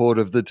your support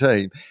of the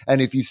team, and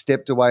if you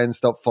stepped away and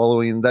stopped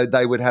following them,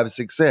 they would have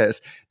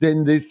success,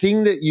 then the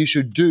thing that you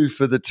should do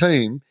for the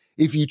team,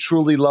 if you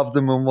truly love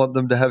them and want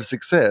them to have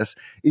success,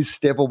 is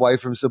step away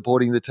from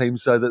supporting the team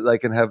so that they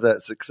can have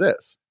that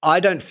success. I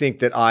don't think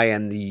that I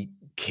am the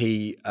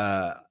key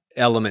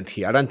element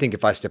here. I don't think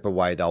if I step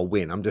away, they'll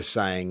win. I'm just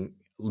saying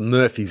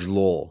Murphy's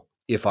Law.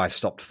 If I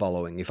stopped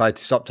following, if I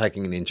stopped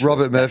taking an interest.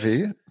 Robert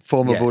Murphy,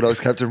 former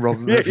Bulldogs captain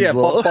Robert Murphy's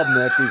Law. Bob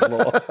Murphy's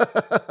Law.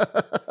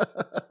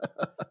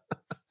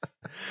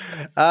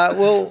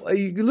 Well,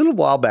 a little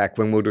while back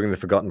when we were doing the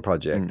Forgotten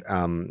Project,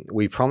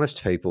 we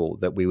promised people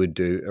that we would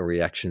do a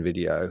reaction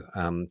video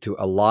to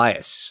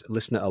Elias,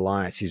 listener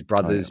Elias. His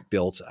brothers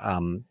built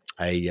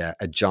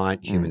a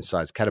giant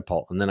human-sized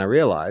catapult. And then I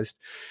realized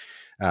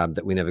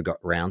that we never got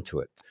round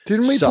to it.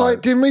 Didn't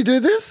we do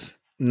this?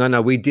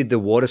 No, we did the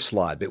water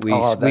slide, but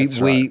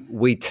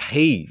we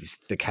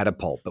teased the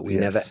catapult, but we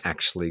never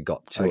actually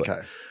got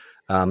to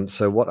it.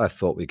 So what I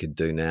thought we could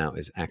do now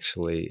is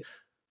actually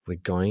we're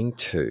going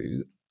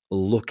to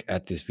look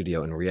at this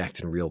video and react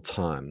in real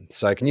time.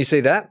 So can you see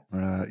that?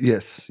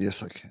 Yes,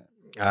 I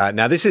can.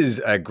 Now, this is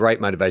a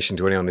great motivation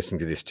to anyone listening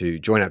to this to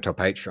join up to our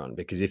Patreon,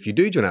 because if you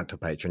do join up to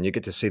Patreon, you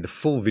get to see the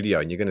full video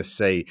and you're going to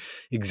see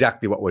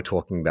exactly what we're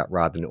talking about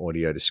rather than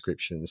audio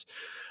descriptions.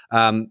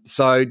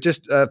 So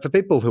just for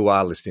people who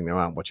are listening, that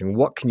aren't watching,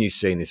 what can you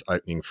see in this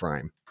opening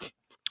frame?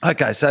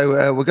 Okay,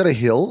 so we've got a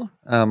hill.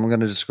 I'm going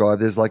to describe.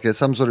 There's like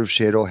some sort of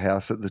shed or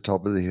house at the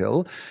top of the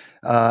hill.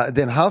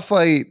 Then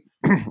halfway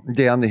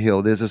down the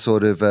hill, there's a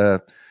sort of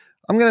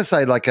I'm going to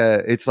say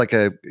it's like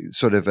a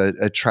sort of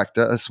a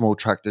tractor, a small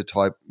tractor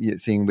type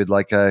thing with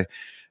like a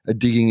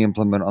digging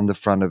implement on the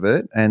front of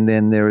it. And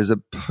then there is a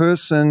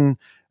person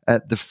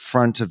at the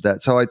front of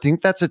that. So I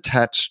think that's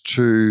attached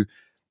to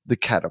the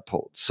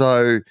catapult.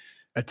 So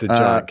it's a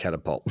giant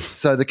catapult.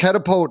 So the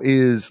catapult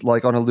is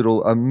like on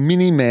a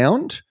mini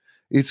mound.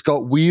 It's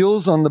got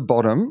wheels on the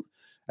bottom,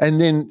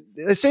 and then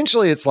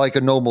essentially it's like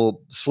a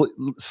normal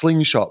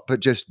slingshot,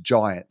 but just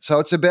giant. So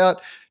it's about,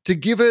 to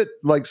give it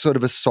like sort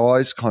of a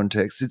size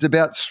context, it's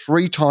about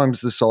 3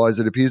 times the size.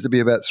 It appears to be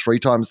about 3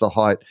 times the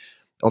height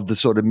of the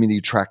sort of mini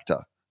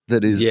tractor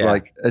that is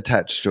like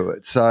attached to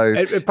it. So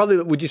it probably,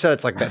 would you say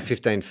it's like about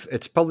 15?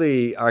 It's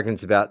probably, I reckon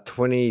it's about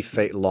 20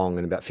 feet long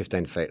and about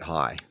 15 feet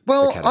high.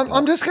 Well,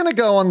 I'm just going to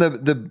go on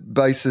the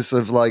basis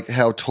of like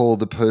how tall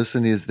the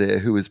person is there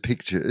who is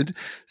pictured.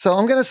 So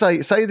I'm going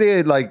to say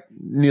they're like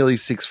nearly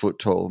 6 foot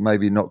tall,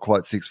 maybe not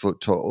quite 6 foot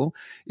tall.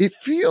 It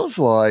feels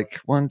like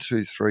 1,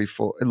 2, 3,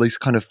 4, at least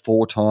kind of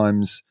 4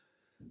 times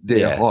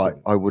their height,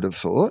 I would have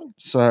thought.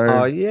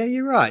 So,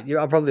 you're right. You're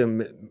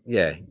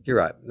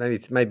right.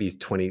 Maybe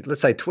 20.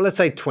 Let's say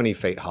 20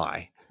 feet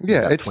high.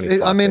 Yeah, about 25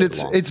 feet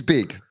long. it's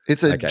big.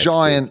 It's a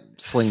giant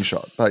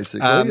slingshot,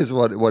 basically, is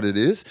what it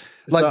is.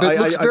 Like, so but it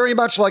looks very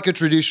much like a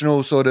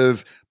traditional sort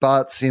of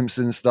Bart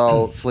Simpson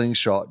style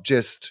slingshot,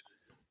 just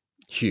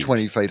huge.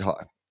 20 feet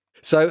high.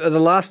 So the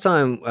last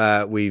time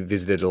we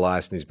visited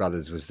Elias and his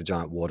brothers was the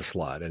giant water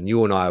slide, and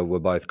you and I were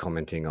both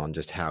commenting on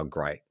just how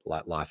great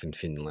life in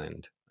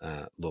Finland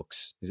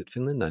looks. Is it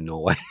Finland? No,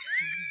 Norway.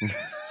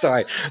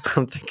 Sorry,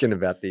 I'm thinking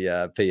about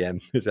the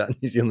PM who's out in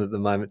New Zealand at the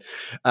moment.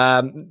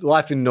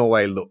 Life in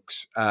Norway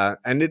looks,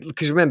 and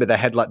because remember they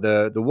had like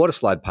the water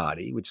slide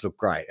party, which looked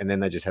great, and then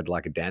they just had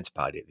like a dance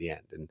party at the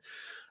end.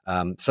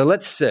 And so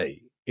let's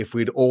see if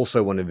we'd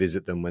also want to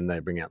visit them when they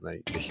bring out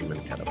the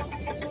human catapult.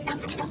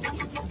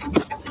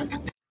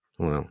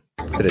 Well,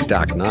 a bit of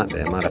Dark Knight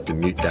there. I might have to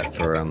mute that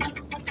for I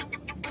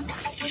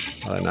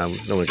don't know.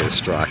 Don't want to get a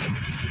strike.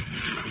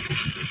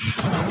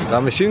 So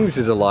I'm assuming this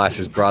is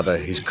Elias's brother.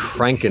 He's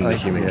cranking the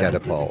human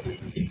catapult.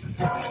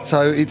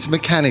 So it's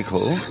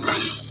mechanical,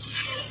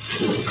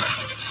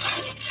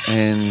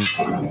 and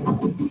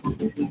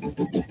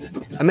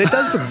I mean, it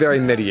does look very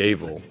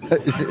medieval.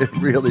 it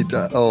really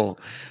does. Oh,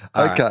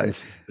 okay.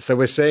 Right. So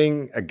we're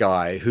seeing a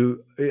guy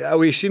who. Are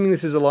we assuming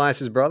this is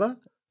Elias's brother?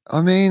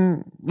 I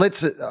mean,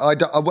 I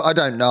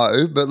don't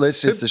know, but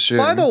let's just assume.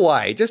 By the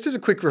way, just as a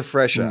quick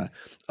refresher,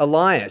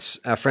 Elias,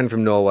 our friend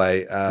from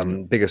Norway,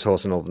 biggest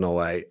horse in all of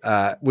Norway,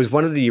 was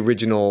one of the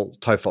original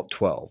Tofop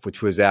 12,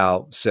 which was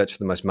our search for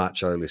the most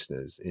macho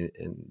listeners in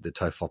the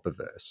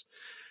Tofopiverse.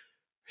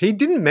 He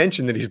didn't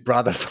mention that his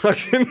brother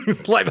fucking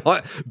like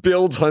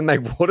builds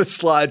homemade water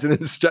slides and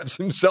then straps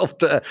himself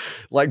to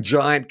like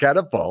giant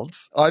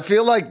catapults. I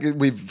feel like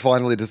we've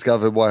finally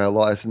discovered why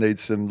Elias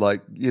needs some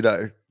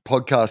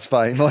podcast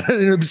fame on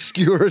an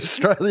obscure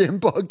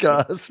Australian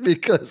podcast,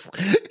 because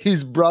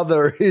his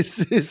brother is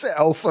this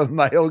alpha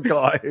male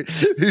guy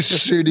who's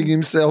shooting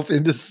himself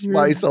into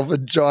space off a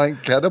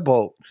giant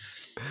catapult.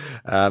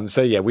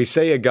 So yeah, we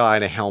see a guy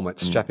in a helmet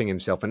strapping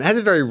himself, and it has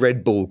a very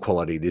Red Bull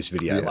quality, this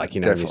video. Yeah, like,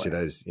 definitely. you see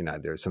those,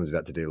 someone's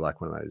about to do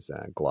like one of those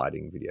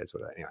gliding videos.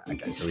 Whatever.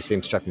 Anyway, okay, so we see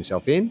him strap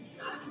himself in.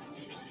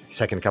 He's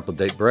taking a couple of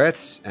deep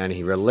breaths, and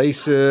he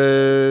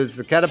releases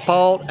the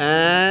catapult,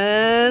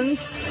 and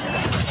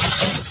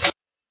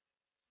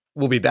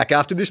we'll be back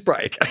after this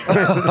break.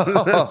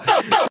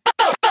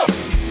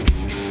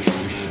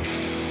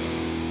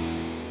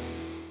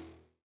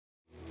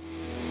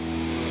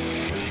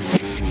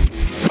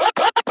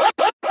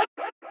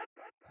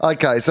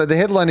 Okay, so the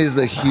headline is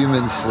the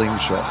human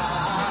slingshot.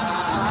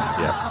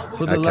 Yeah.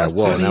 For the last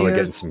 20 now we're getting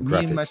years, some me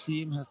and my graphics.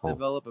 team has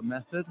developed a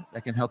method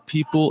that can help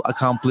people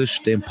accomplish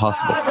the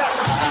impossible.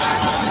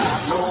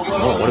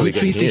 Oh, what are We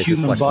getting treat the here? Is this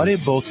human like some- body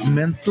both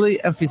mentally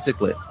and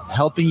physically,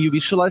 helping you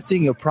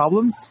visualizing your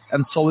problems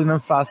and solving them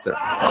faster.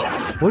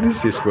 What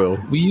is this, Will?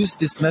 We used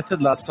this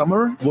method last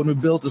summer when we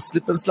built a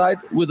slip and slide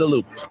with a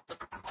loop.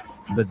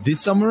 But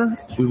this summer,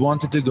 we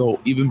wanted to go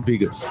even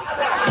bigger.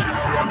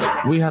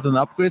 We had an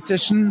upgrade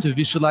session to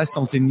visualize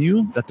something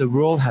new that the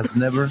world has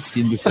never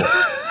seen before.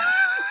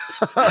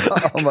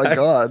 Oh my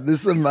God,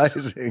 this is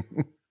amazing.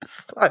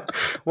 So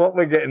what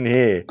we're getting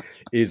here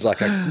is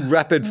like a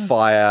rapid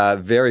fire,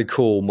 very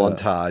cool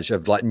montage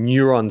of like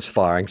neurons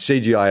firing,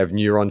 CGI of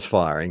neurons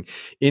firing,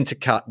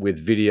 intercut with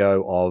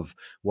video of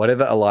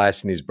whatever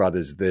Elias and his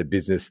brothers, their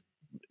business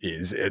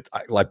is,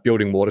 like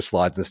building water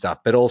slides and stuff,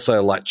 but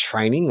also like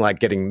training, like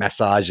getting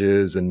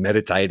massages and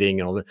meditating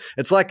and all that.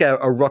 It's like a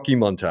Rocky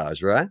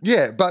montage, right?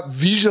 Yeah, but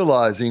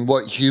visualizing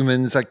what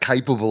humans are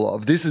capable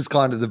of. This is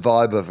kind of the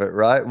vibe of it,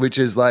 right? Which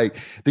is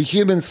like the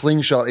human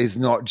slingshot is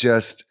not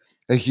just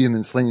a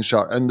human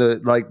slingshot, and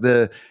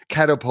the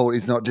catapult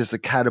is not just a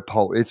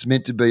catapult. It's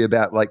meant to be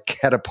about like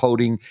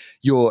catapulting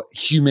your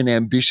human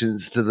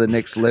ambitions to the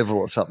next level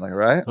or something,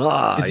 right?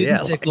 Oh, It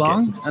didn't take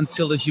long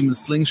until the human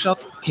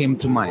slingshot came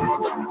to mind.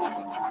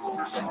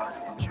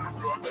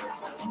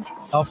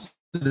 After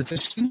the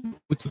session,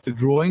 we took the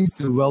drawings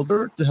to a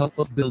welder to help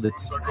us build it.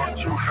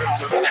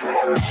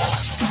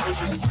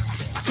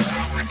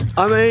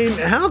 I mean,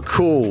 how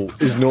cool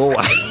is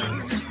Norway?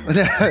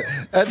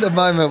 At the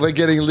moment, we're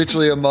getting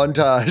literally a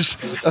montage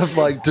of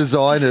like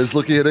designers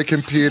looking at a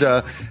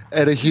computer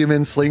at a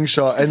human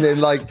slingshot, and then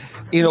like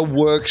in a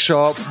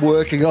workshop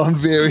working on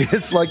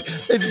various, like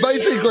it's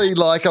basically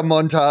like a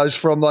montage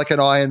from like an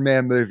Iron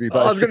Man movie.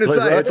 I was going to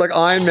say, right? it's like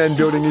Iron Man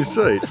building his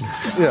suit.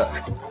 Yeah.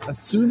 As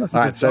soon as it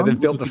All right, was so done, they've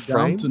we built took the it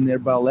down frame? to a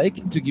nearby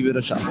lake to give it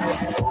a shot.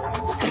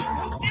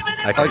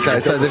 Okay,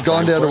 so they've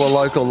gone down to a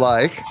local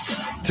lake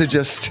to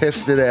just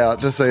test it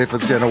out to see if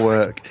it's going to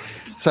work.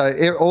 So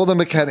all the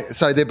mechanics,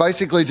 so they're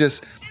basically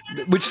just,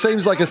 which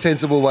seems like a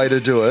sensible way to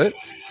do it,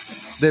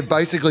 they've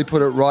basically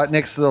put it right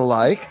next to the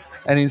lake,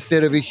 and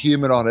instead of a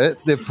human on it,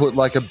 they've put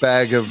like a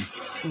bag of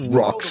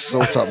rocks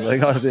or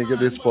something, I think, at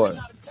this point.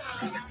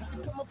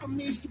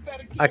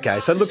 Okay,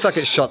 so it looks like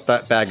it shot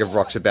that bag of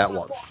rocks about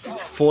what,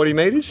 40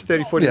 meters,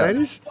 30, 40 Yeah,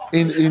 meters?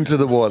 into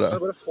the water.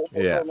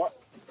 Yeah.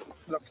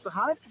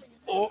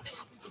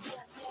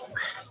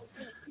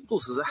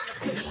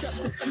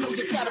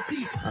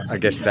 I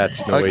guess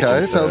that's Norwegian.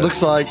 Okay, so it for-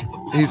 looks like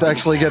he's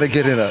actually going to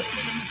get in it.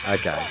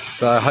 Okay,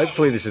 so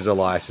hopefully this is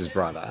Elias's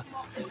brother.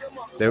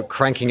 They're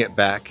cranking it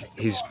back.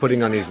 He's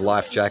putting on his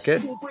life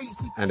jacket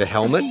and a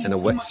helmet and a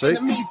wetsuit.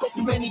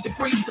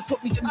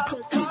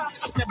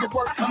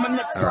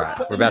 All right,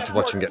 we're about to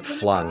watch him get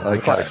flung.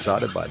 I'm quite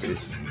excited by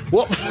this.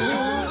 What?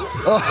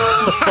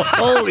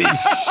 Holy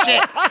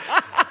shit!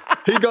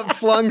 He got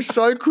flung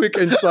so quick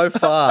and so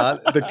far,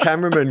 the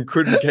cameraman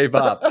couldn't keep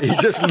up. He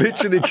just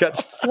literally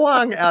gets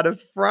flung out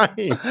of frame.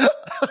 Do you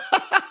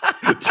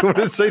want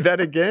to see that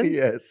again?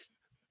 Yes.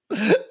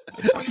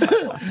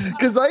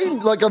 Because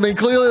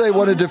clearly they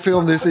wanted to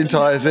film this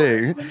entire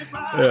thing.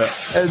 Yeah.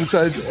 And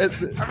so...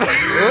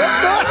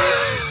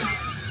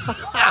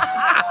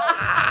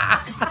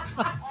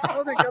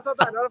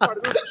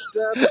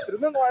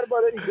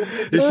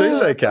 He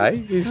seems okay.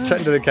 He's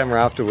chatting to the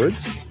camera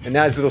afterwards. And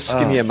now his little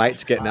skinnier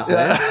mate's getting up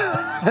there.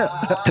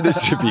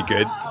 This should be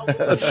good.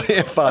 Let's see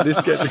how far this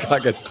guy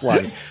gets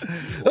flung.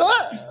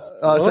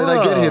 So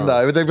they get him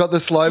though. They've got the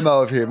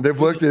slow-mo of him. They've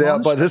worked it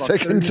out by the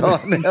second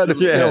time how to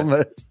film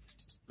it.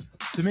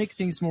 To make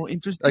things more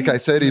interesting. Okay,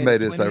 30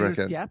 meters, I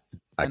reckon. Gap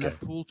and a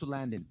pool to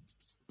land in.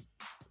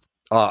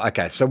 Oh,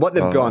 okay. So what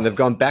they've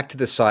gone back to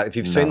the site. If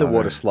you've seen the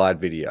water slide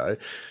video,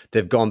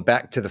 they've gone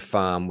back to the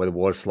farm where the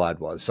water slide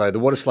was. So the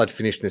water slide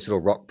finished in this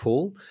little rock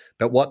pool.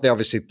 But what they're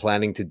obviously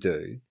planning to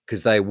do,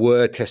 because they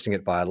were testing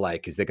it by a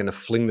lake, is they're going to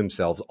fling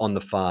themselves on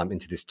the farm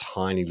into this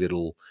tiny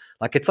little,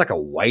 it's like a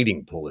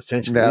wading pool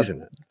essentially,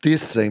 isn't it?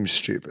 This seems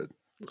stupid.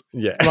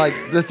 Yeah. Like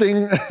the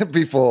thing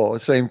before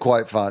seemed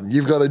quite fun.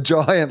 You've got a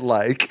giant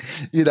lake,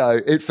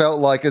 it felt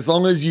like as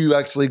long as you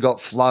actually got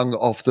flung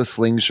off the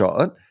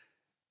slingshot,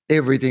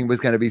 everything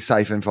was going to be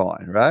safe and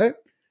fine, right?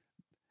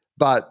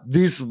 But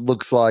this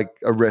looks like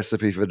a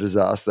recipe for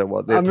disaster,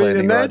 what they're planning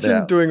right now.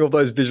 Imagine doing all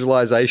those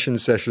visualization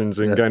sessions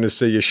and going to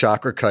see your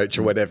chakra coach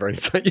or whatever and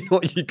say, you know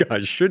what you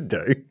guys should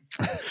do?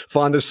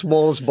 Find the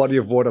smallest body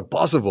of water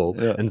possible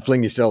and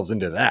fling yourselves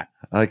into that.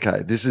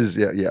 Okay, this is,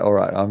 all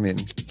right, I'm in.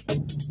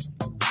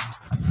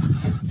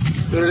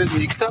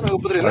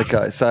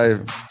 Okay,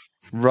 so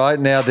right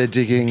now they're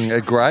digging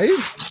a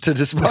grave to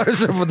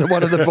dispose of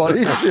one of the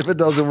bodies if it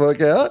doesn't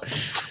work out.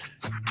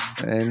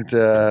 And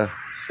tape.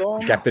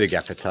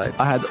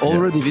 I had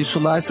already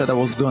visualized that I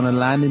was going to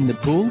land in the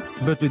pool,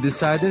 but we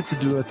decided to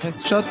do a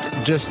test shot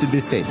just to be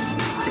safe.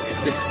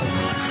 60.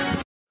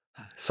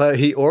 So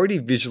he already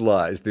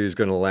visualized that he was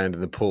going to land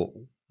in the pool.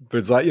 But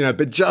it's like,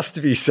 but just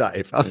to be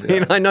safe. I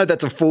mean, I know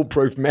that's a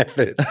foolproof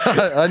method.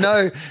 I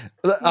know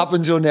up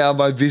until now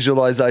my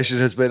visualization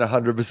has been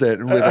 100%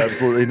 and we've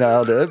absolutely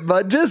nailed it.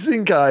 But just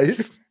in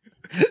case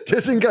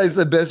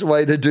the best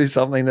way to do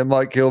something that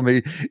might kill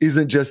me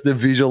isn't just to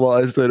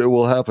visualize that it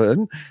will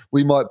happen,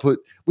 we might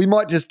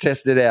just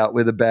test it out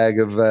with a bag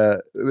of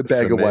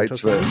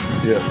weights first.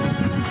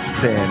 Yeah.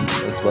 Sand,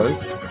 I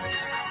suppose.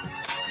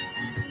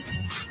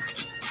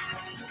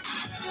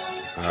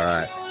 All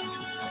right.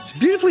 It's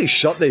beautifully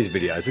shot, these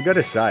videos, I've got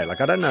to say.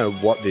 I don't know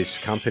what this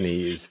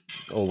company is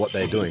or what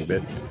they're doing,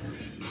 but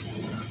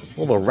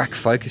all the rack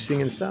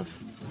focusing and stuff.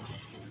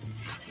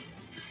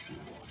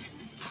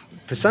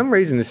 For some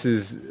reason, this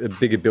is a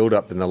bigger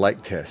build-up than the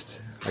lake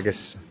test, I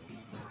guess.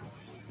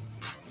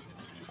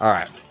 All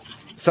right.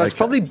 So it's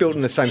probably built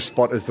in the same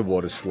spot as the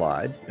water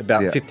slide,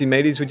 about 50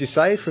 meters, would you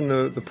say, from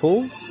the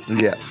pool?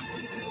 Yeah.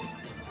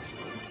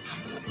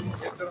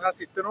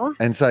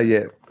 And so,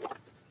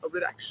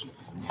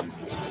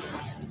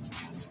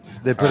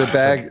 they put a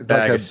bag,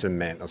 bag of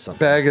cement or something.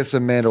 Bag of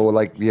cement or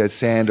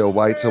sand or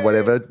weights or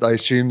whatever. They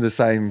assume the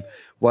same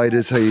weight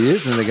as he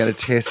is, and they're going to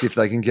test if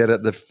they can get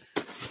at the.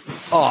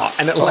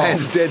 And it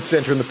lands dead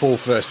center in the pool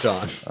first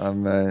time. Oh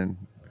man,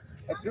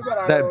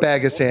 that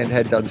bag of sand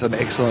had done some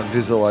excellent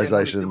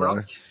visualization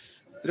though.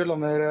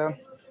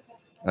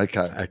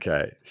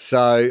 Okay.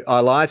 So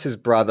Elias's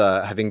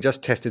brother, having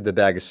just tested the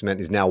bag of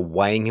cement, is now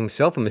weighing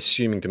himself. I'm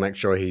assuming to make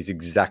sure he's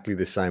exactly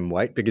the same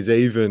weight, because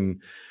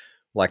even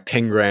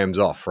 10 grams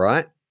off,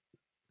 right?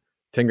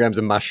 10 grams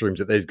of mushrooms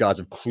that these guys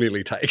have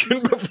clearly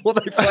taken before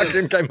they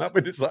fucking came up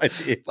with this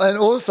idea. And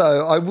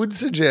also, I would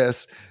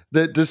suggest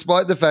that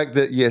despite the fact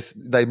that, yes,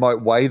 they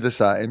might weigh the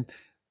same,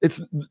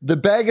 the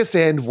bag of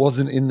sand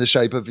wasn't in the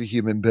shape of a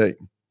human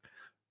being,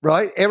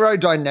 right?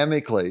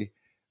 Aerodynamically,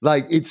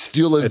 it's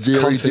still a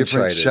very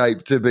different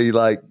shape to be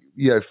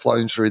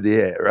flown through the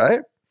air,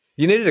 right?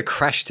 You needed a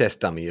crash test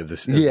dummy of the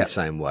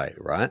same weight,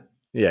 right?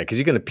 Yeah, because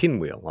you're going to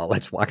pinwheel.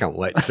 I can't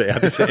wait to see how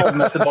this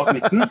ends.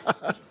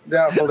 Det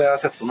er I hvert fall det jeg har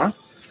sett for meg.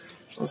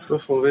 Og så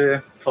får vi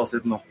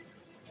fasiten nå.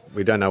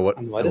 We don't know what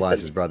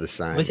Elias's brother's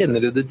saying. Nå kjenner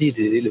du det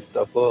dirrer I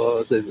lufta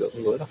på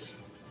Sørbjørn går,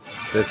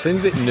 They seem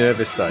a bit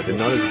nervous though. They're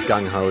not as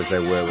gung-ho as they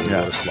were when the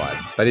water slide.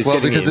 But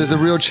because there's a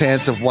real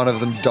chance of one of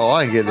them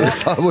dying in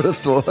this, I would have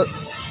thought.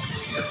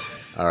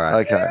 All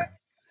right. Okay.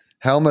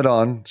 Helmet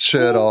on,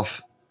 shirt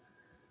off.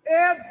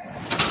 Here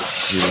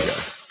we go.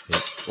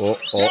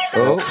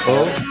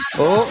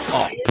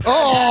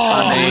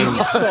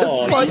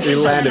 He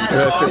landed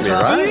perfectly,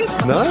 right?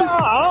 No?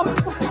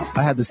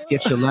 I had the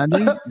sketch of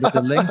landing, but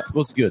the length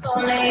was good.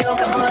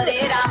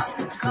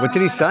 What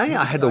did he say?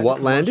 I had the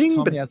what landing?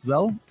 Tommy as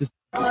well.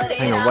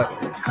 Hang on, what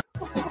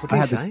did I he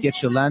had a say?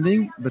 sketchy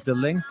landing, but the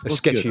length A was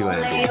sketchy good.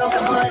 landing.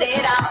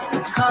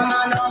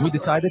 We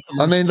decided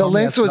to I mean, the Tommy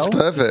length as was well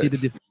to see perfect. the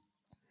diff-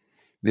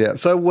 Yeah.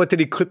 So what, did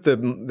he clip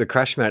the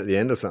crash mat at the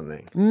end or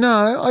something?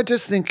 No, I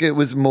just think it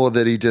was more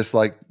that he just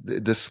like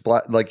display,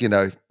 like, you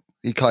know,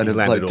 he kind He of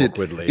landed like did,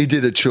 awkwardly. he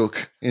did a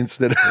chook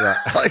instead of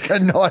like a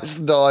nice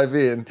dive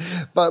in,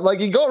 but like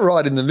he got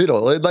right in the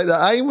middle. Like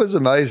the aim was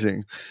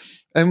amazing,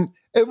 and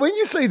when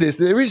you see this,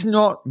 there is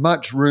not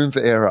much room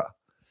for error.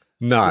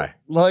 No.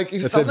 Like if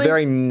It's a something,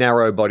 very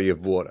narrow body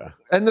of water.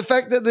 and the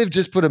fact that they've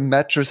just put a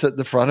mattress at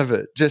the front of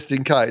it just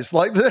in case,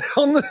 like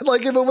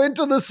like if it went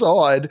to the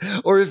side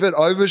or if it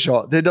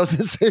overshot, there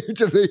doesn't seem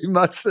to be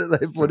much that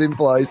they put in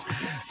place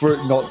for it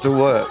not to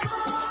work.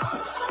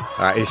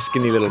 All right, his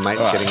skinny little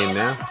mate's getting in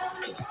now.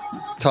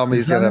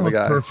 Tommy's This going to landing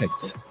have a was go.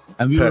 perfect,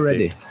 and we were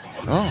ready,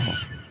 Oh,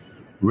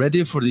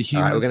 ready for the All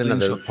human right, we're gonna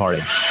slingshot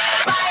party.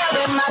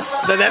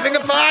 They're having a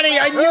party.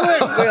 I knew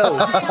it, Will.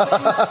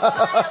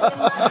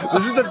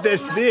 This is the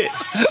best bit.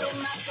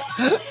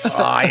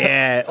 Oh,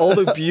 yeah. All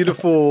the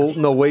beautiful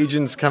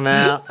Norwegians come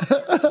out.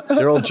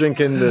 They're all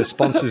drinking the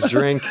sponsor's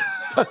drink.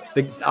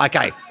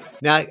 Okay.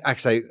 Now,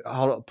 actually,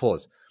 hold on,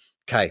 pause.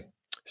 Okay.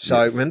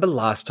 So remember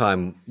last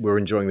time we were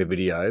enjoying the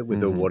video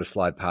with the water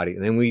slide party,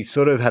 and then we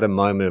sort of had a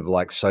moment of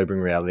like sobering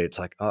reality. It's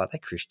like, oh, are they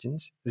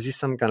Christians? Is this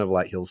some kind of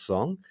like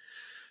Hillsong?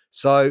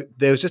 So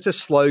there was just a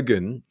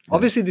slogan.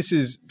 Obviously, this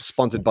is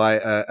sponsored by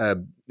a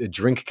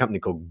drink company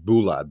called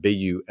Bula,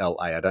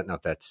 B-U-L-A. I don't know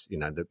if that's, you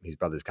know, his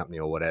brother's company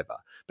or whatever,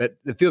 but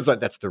it feels like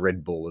that's the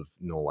Red Bull of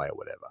Norway or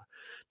whatever.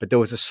 But there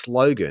was a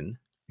slogan.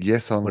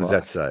 yes on What life. does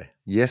that say?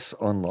 Yes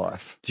on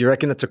life. Do you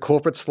reckon that's a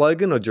corporate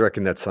slogan, or do you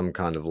reckon that's some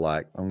kind of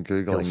like? I'm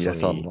Googling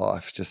yes on Hillsong-y?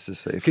 life just to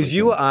see. Because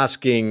you were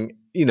asking,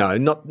 you know,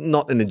 not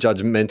in a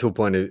judgmental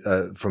point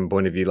of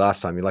point of view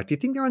last time. You're like, do you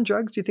think they're on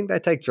drugs? Do you think they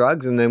take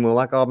drugs? And then we're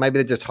like, oh, maybe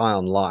they're just high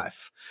on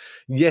life.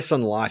 Yes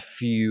on life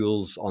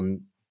feels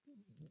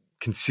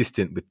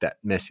consistent with that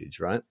message,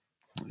 right?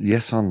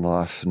 Yes on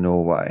life,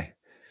 Norway.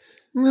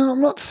 No,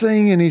 I'm not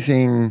seeing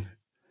anything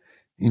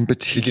in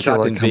Did you type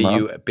particular in come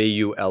up.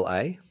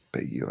 B-U-L-A?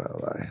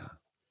 B-U-L-A.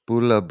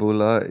 Bula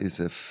Bula is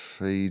a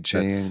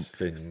Fijian That's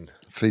Finn.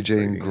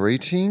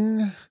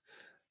 greeting.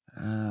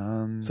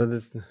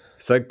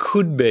 So it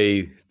could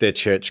be their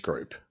church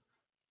group.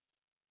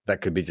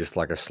 That could be just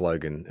like a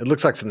slogan. It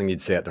looks like something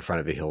you'd see at the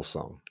front of a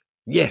Hillsong.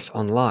 Yes,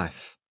 on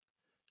life.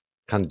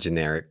 Kind of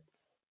generic.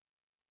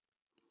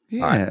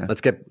 Yeah. All right,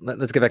 let's get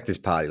back to this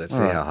party. Let's see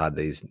All right. how hard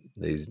these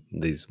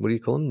what do you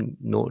call them?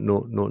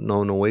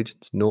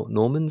 Norwegians,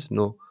 Normans,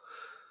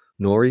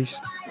 Norries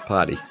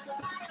party.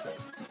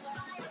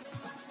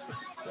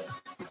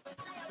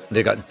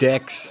 They got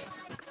decks,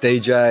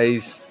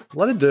 DJs, a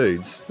lot of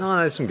dudes. No,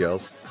 there's some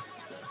girls.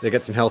 They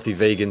got some healthy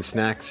vegan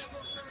snacks,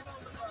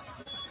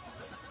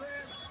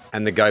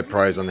 and the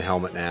GoPro's on the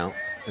helmet now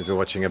as we're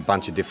watching a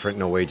bunch of different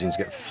Norwegians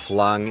get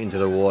flung into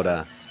the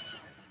water.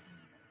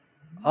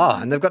 Oh,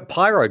 and they've got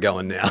pyro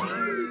going now.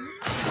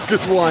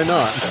 Because why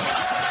not?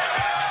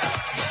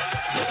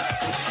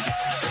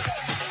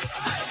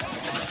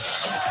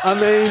 I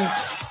mean,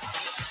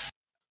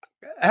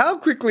 how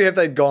quickly have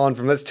they gone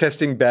from let's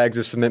testing bags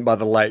of cement by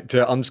the lake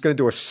to I'm just going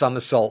to do a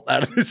somersault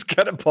out of this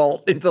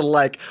catapult into the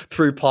lake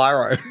through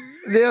pyro?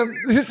 Now,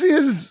 this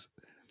is,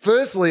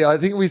 firstly, I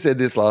think we said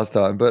this last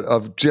time, but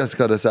I've just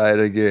got to say it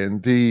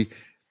again. The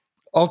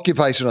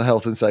occupational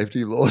health and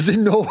safety laws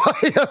in Norway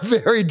are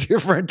very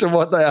different to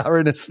what they are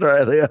in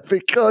Australia,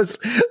 because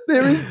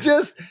there is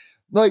just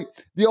like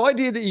the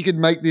idea that you could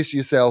make this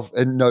yourself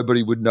and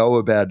nobody would know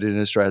about it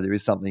in Australia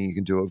is something you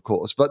can do, of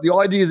course. But the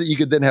idea that you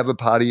could then have a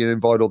party and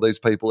invite all these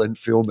people and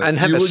film it And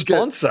have you a would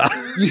sponsor.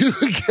 you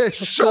would get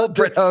shot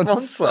Corporate down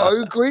sponsor.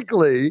 so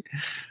quickly.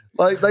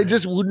 Like they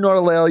just would not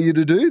allow you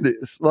to do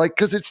this, like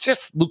because it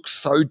just looks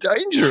so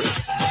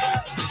dangerous.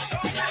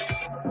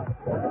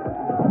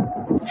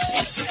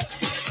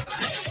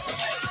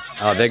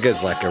 Oh, there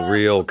goes like a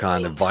real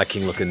kind of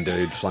Viking-looking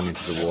dude flung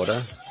into the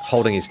water,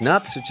 holding his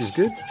nuts, which is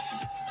good.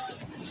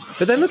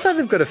 But they look like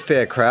they've got a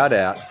fair crowd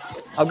out.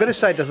 I've got to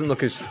say it doesn't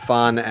look as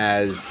fun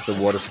as the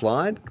water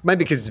slide, maybe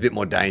because it's a bit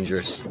more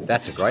dangerous.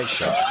 That's a great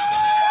shot.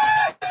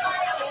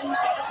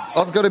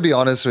 I've got to be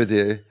honest with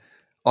you.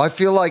 I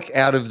feel like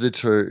out of the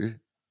two,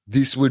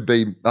 this would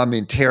be, I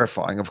mean,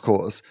 terrifying, of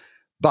course,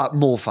 but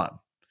more fun.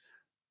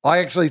 I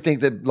actually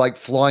think that like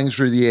flying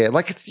through the air,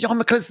 like it's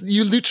because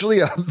you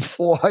literally are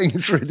flying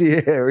through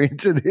the air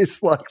into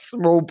this like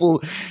small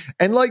pool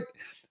and like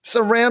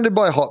surrounded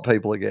by hot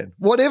people again.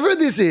 Whatever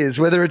this is,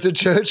 whether it's a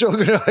church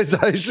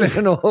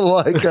organization or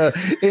like a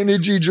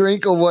energy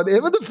drink or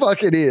whatever the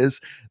fuck it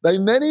is, they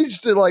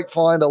managed to like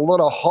find a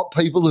lot of hot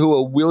people who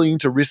are willing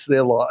to risk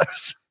their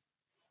lives.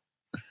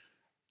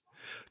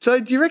 So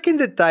do you reckon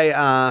that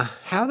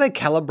how are they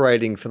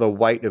calibrating for the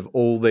weight of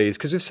all these?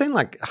 Because we've seen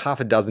like half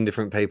a dozen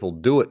different people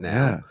do it now.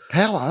 Yeah.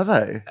 How are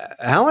they?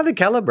 How are they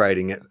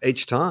calibrating it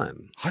each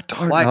time? I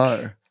don't Like,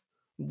 know.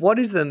 What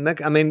is I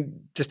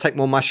mean, just take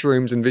more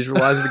mushrooms and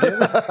visualize it again?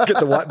 Get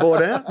the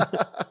whiteboard out?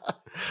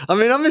 I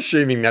mean, I'm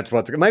assuming that's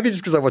what's maybe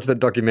just because I watched that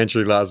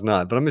documentary last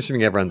night, but I'm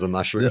assuming everyone's on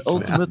mushrooms The now.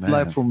 ultimate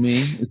life for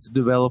me is to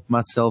develop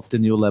myself to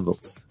new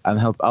levels and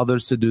help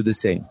others to do the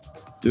same.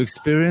 To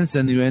experience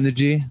a new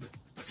energy,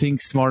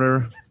 think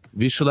smarter,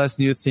 visualize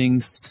new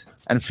things,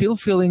 and feel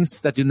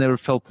feelings that you never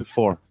felt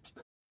before.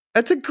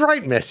 It's a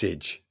great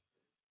message.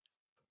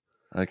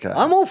 Okay.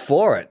 I'm all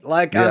for it.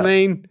 Like, Yeah. I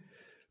mean,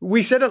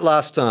 we said it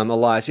last time,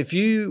 Elias, if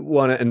you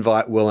want to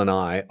invite Will and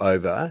I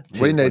over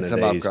to We need one of some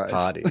these upgrades.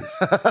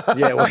 parties.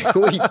 Yeah,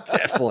 we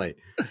definitely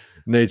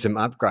need some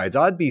upgrades.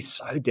 I'd be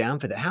so down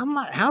for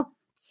that.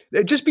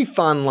 It'd just be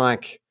fun,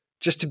 like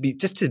just to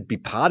be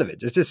part of it,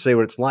 just to see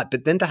what it's like.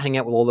 But then to hang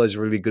out with all those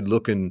really good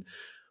looking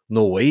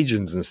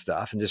Norwegians and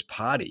stuff and just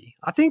party.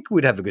 I think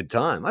we'd have a good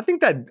time. I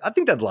think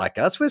they'd like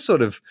us.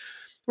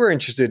 We're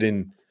interested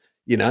in,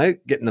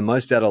 getting the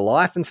most out of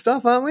life and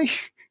stuff, aren't we?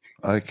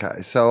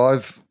 Okay, so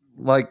I've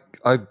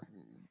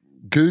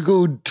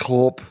Googled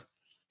Torp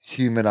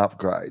human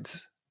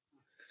upgrades.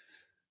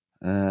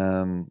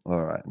 All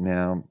right,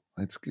 now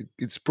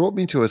it's brought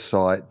me to a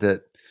site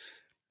that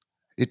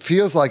it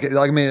feels like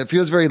it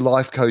feels very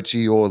life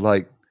coachy or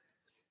like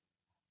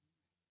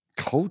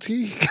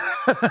culty.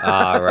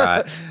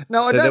 Right.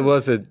 No,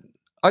 So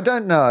I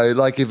don't know,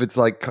 like if it's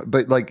like,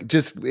 but like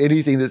just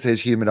anything that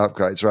says human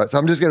upgrades, right? So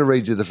I'm just going to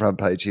read you the front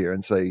page here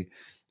and see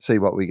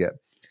what we get.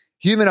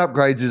 Human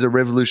upgrades is a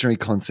revolutionary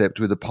concept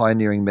with a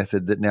pioneering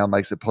method that now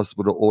makes it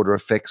possible to order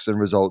effects and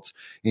results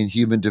in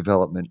human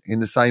development in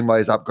the same way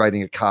as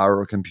upgrading a car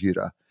or a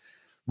computer.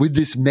 With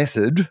this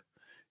method,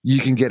 you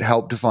can get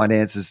help to find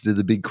answers to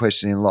the big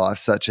question in life,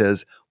 such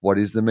as what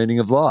is the meaning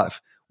of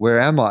life? Where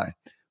am I?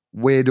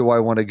 Where do I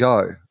want to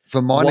go?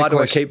 For minor why do I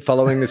questions, keep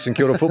following the St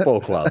Kilda Football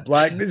Club?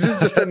 Like, this is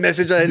just a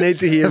message I need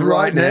to hear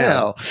right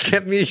now.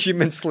 Get me a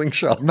human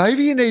slingshot.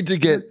 maybe you need to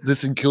get the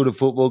St Kilda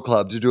Football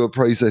Club to do a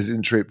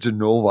pre-season trip to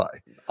Norway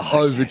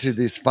over to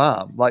this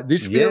farm. Like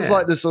this feels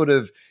like the sort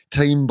of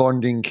team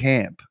bonding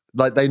camp.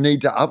 Like they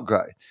need to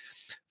upgrade.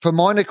 For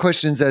minor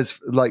questions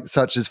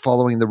such as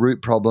following the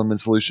root problem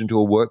and solution to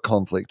a work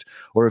conflict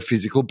or a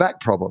physical back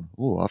problem.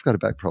 Oh, I've got a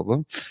back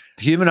problem.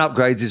 Human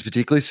upgrades is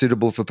particularly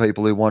suitable for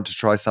people who want to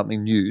try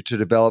something new to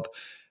develop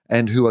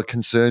and who are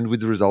concerned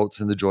with the results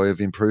and the joy of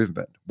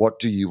improvement. What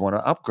do you want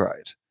to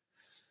upgrade?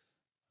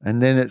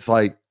 And then it's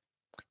like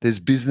there's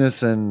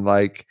business and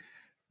like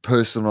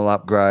personal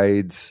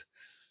upgrades.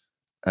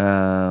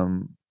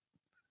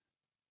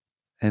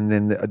 And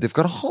then they've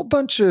got a whole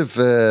bunch of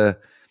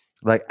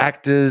like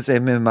actors,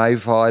 MMA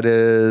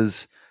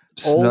fighters,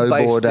 All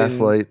snowboard based in-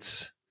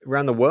 athletes.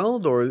 Around the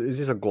world, or is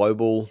this a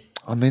global?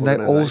 I mean, they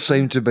all organization?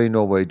 seem to be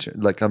Norwegian.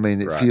 Like, I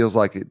mean, it Right. feels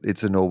like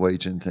it's a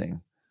Norwegian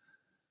thing.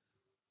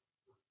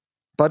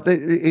 But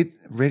it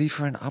ready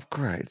for an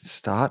upgrade.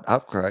 Start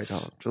upgrade.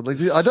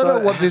 I don't know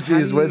what this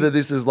is. Whether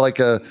this is like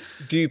a.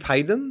 Do you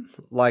pay them?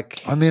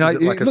 Like, I mean, is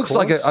it like a looks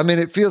like course?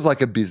 it feels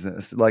like a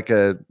business, like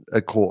a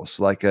course,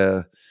 like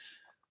a.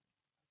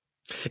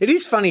 It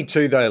is funny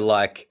too, though.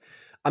 Like,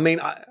 I mean,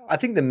 I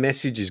think the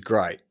message is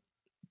great,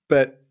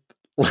 but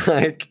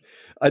like,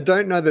 I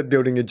don't know that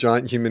building a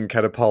giant human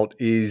catapult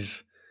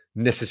is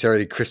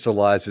necessarily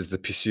crystallizes the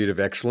pursuit of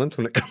excellence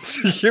when it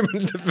comes to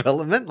human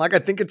development. Like, I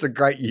think it's a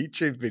great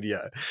YouTube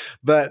video,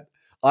 but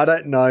I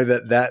don't know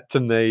that to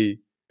me,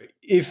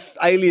 if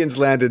aliens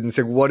landed and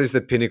said, what is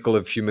the pinnacle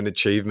of human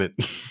achievement?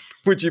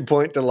 Would you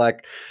point to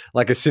like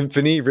a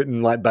symphony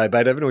written like by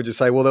Beethoven, or would you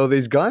say, well, there were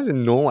these guys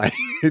in Norway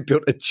who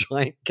built a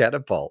giant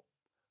catapult?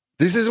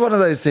 This is one of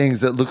those things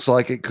that looks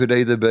like it could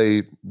either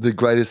be the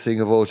greatest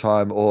thing of all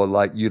time or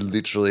like you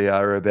literally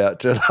are about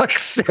to like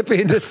step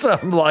into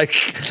some like,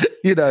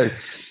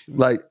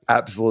 like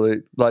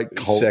absolute like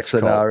cult Sex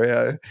cult.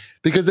 scenario.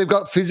 Because they've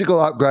got physical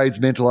upgrades,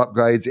 mental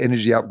upgrades,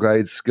 energy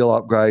upgrades, skill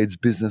upgrades,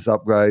 business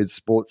upgrades,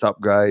 sports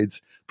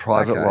upgrades,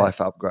 private Okay. life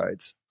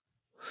upgrades.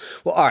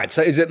 Well, all right.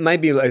 So is it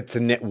maybe it's a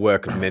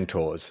network of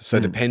mentors? So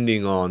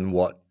depending on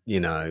what,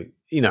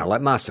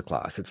 like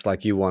masterclass, it's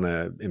like you want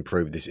to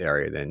improve this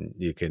area, then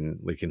we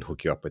can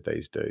hook you up with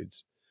these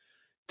dudes.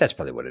 That's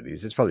probably what it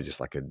is. It's probably just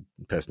like a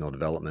personal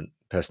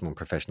and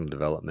professional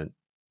development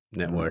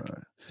network.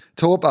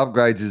 Torp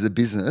Upgrades is a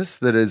business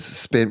that has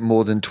spent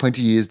more than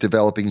 20 years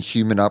developing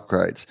human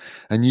upgrades,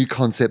 a new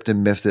concept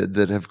and method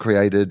that have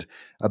created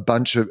a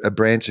branch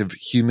of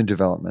human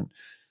development,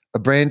 a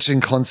branch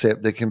and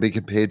concept that can be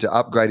compared to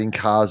upgrading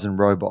cars and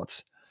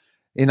robots.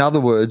 In other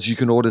words, you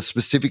can order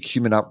specific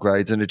human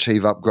upgrades and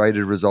achieve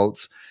upgraded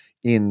results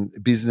in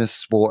business,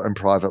 sport, and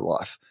private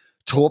life.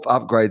 Torp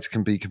Upgrades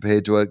can be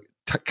compared to a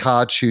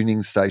car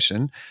tuning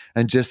station,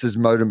 and just as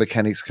motor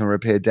mechanics can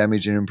repair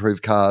damage and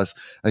improve cars,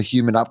 a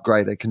human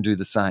upgrader can do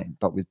the same,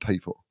 but with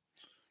people.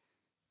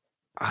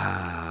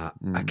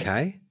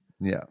 Okay.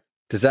 Yeah.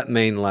 Does that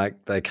mean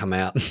like they come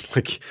out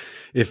like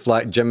if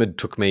like Gemma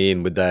took me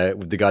in, would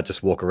the guy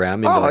just walk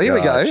around me? And be like, Here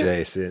we go.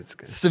 Geez,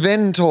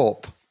 Sven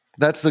Torp.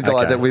 That's the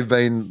guy Okay. that we've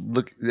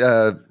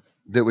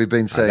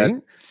been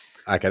seeing.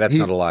 Okay, that's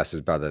He's- not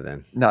Elias's brother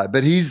then. No,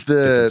 but he's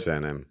Different the.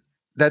 surname.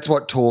 That's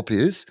what Torp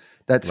is.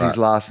 That's his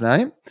Right. last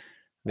name.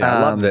 Yeah,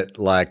 I love that.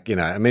 Like, you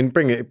know, I mean,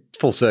 bring it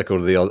full circle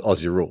to the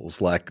Aussie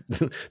rules. Like,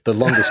 the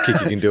longest kick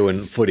you can do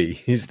in footy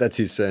that's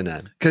his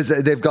surname. Because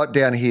they've got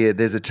down here,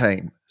 there's a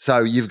team.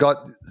 So you've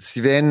got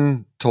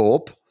Sven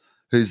Torp,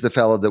 who's the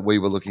fella that we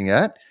were looking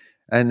at,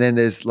 and then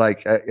there's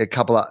like a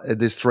couple of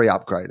there's 3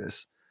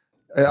 upgraders.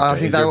 I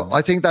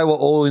think they were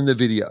all in the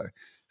video.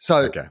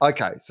 So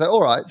okay, so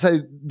all right, so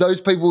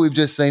those people we've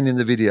just seen in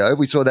the video,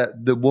 we saw that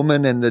the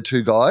woman and the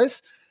 2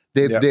 guys,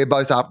 they're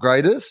both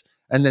upgraders.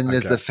 And then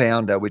there's the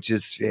founder, which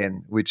is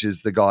Sven, which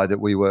is the guy that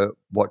we were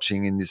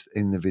watching in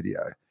the video.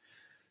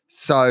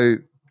 So,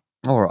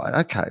 all right,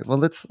 okay. Well,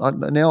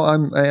 now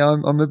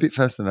I'm a bit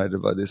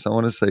fascinated by this. I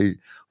want to see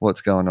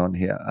what's going on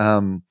here.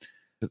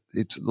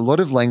 It's a lot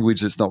of language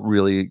that's not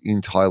really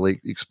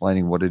entirely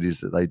explaining what it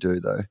is that they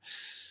do, though.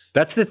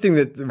 That's the thing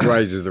that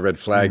raises the red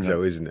flags,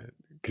 though, isn't it?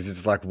 Because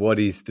it's like, what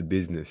is the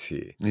business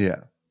here?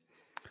 Yeah.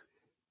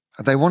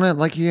 They want to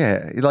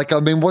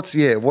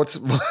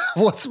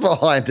what's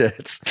behind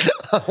it?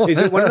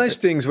 Is it one of those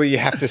things where you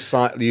have to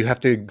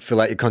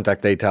fill out your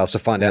contact details to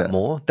find out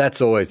more?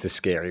 That's always the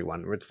scary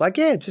one where it's like,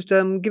 just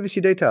give us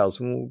your details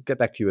and we'll get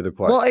back to you with a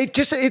quote. Well,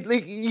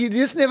 you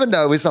just never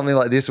know with something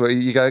like this where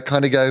you go,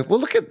 well,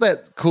 look at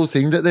that cool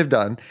thing that they've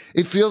done.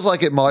 It feels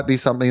like it might be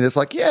something that's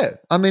like,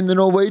 the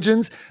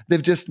Norwegians,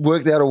 they've just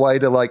worked out a way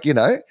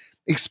to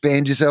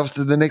expand yourself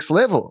to the next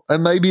level.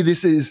 And maybe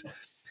this is.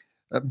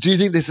 Do you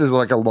think this is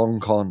like a long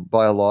con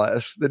by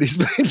Elias that he's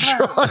been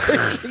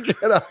trying to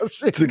get us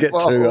to get 2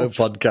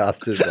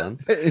 podcasters on?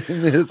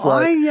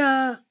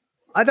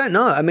 I don't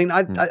know. I mean,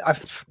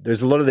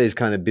 there's a lot of these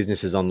kind of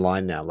businesses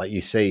online now. Like you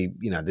see,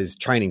 there's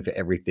training for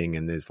everything,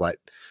 and there's like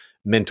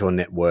mentor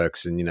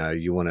networks, and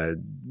you want to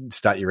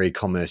start your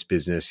e-commerce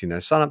business,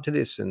 sign up to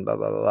this and blah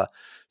blah blah blah.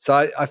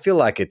 So I feel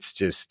like it's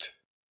just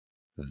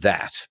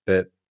that,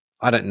 but.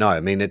 I don't know. I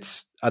mean,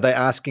 are they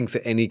asking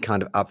for any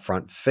kind of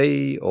upfront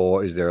fee,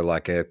 or is there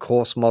like a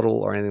course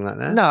model or anything like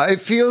that? No, it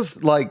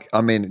feels like,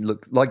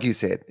 look, like you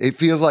said, it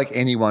feels like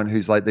anyone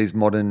who's like these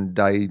modern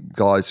day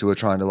guys who are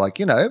trying to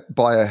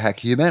biohack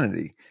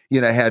humanity.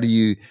 How do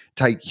you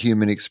take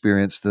human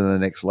experience to the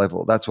next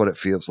level? That's what it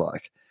feels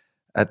like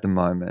at the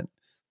moment.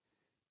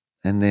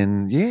 And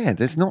then,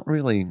 there's not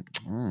really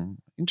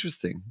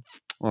interesting.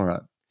 All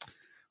right.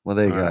 Well,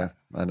 there you go.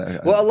 I know.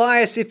 Well,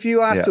 Elias, if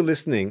you are still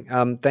listening,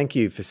 thank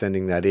you for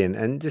sending that in,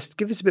 and just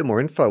give us a bit more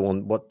info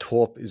on what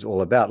Torp is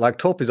all about. Like,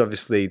 Torp is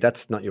obviously,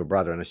 that's not your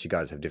brother unless you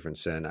guys have different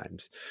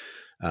surnames.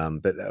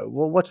 But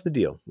what's the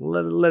deal?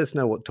 Let us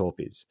know what Torp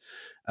is.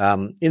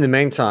 In the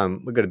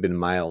meantime, we've got a bit of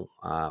mail,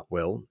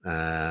 Will,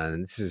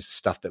 and this is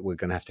stuff that we're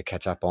going to have to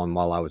catch up on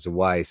while I was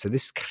away. So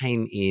this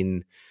came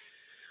in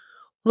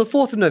on the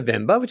 4th of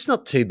November, which is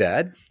not too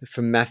bad,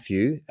 from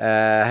Matthew.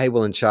 Hey,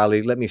 Will and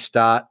Charlie, let me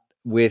start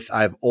with,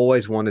 I've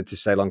always wanted to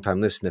say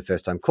long-time listener,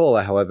 first-time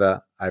caller.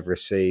 However, I've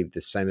received the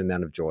same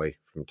amount of joy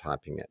from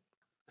typing it.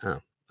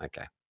 Oh,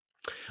 okay.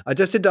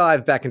 Just to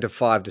dive back into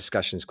 5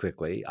 discussions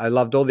quickly, I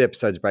loved all the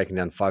episodes breaking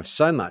down 5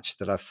 so much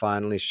that I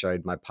finally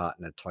showed my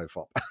partner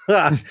Tofop.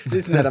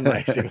 Isn't that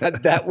amazing?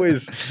 That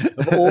was,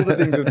 of all the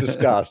things we've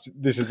discussed,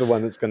 this is the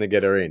one that's going to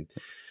get her in.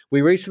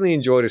 We recently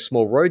enjoyed a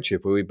small road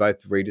trip where we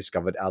both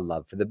rediscovered our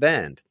love for the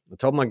band. I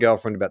told my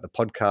girlfriend about the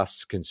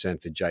podcast's concern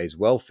for Jay's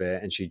welfare,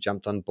 and she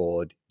jumped on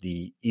board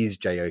the Is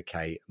Jay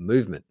OK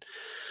movement.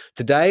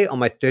 Today, on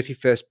my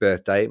 31st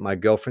birthday, my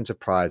girlfriend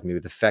surprised me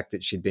with the fact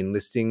that she'd been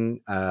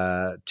listening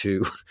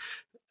to...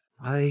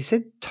 he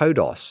said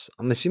Todos.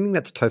 I'm assuming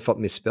that's Tofop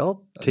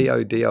misspelled,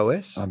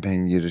 Todos. I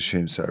mean, you'd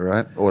assume so,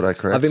 right?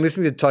 Autocorrect. I've been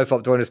listening to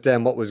Tofop to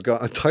understand what was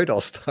going on.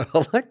 Todos, though.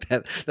 I like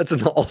that. That's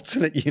an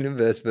alternate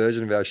universe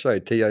version of our show,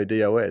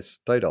 Todos.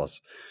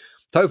 Todos.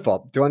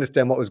 Tofop, to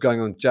understand what was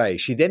going on with Jay.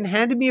 She then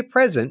handed me a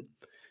present,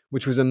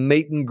 which was a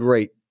meet and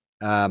greet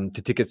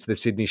to tickets to the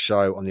Sydney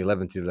show on the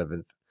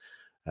 11th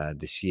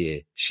this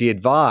year. She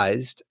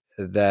advised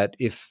that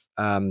if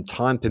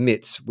time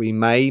permits, we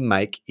may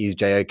make Is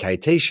Jay OK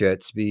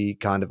t-shirts to be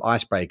kind of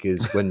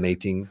icebreakers when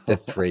meeting the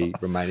 3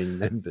 remaining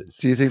members.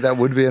 Do you think that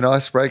would be an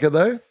icebreaker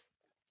though?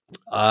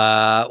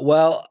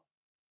 Well,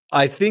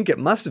 I think it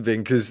must have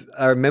been, because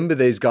I remember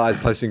these guys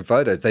posting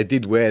photos. They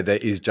did wear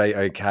the Is Jay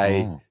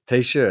OK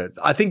t-shirts.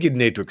 I think you'd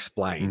need to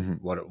explain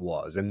what it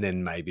was, and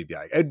then maybe be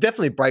like, it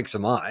definitely break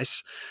some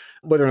ice.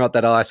 Whether or not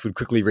that ice would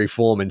quickly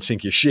reform and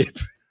sink your ship,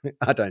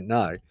 I don't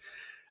know.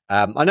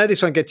 I know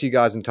this won't get to you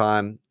guys in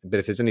time, but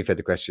if there's any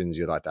further questions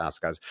you'd like to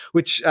ask us,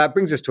 which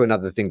brings us to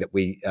another thing that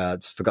we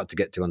forgot to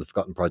get to on the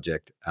Forgotten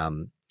Project.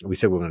 We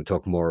said we were going to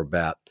talk more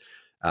about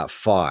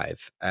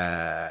 5.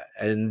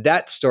 And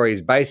that story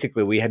is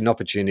basically we had an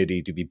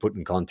opportunity to be put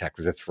in contact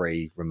with the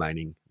 3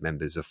 remaining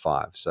members of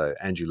 5. So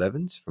Andrew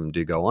Levins from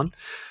Do Go On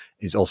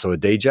is also a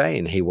DJ,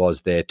 and he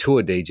was their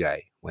tour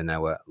DJ when they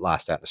were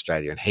last out in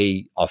Australia, and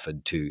he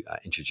offered to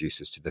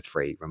introduce us to the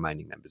 3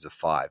 remaining members of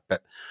 5.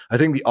 But I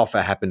think the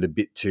offer happened a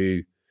bit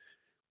too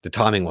 – the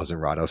timing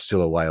wasn't right. I was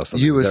still away or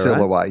something. You were still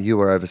away. You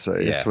were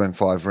overseas when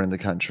 5 were in the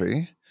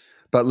country.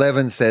 But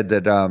Levin said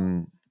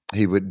that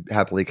he would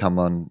happily come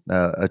on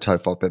a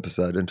Tofop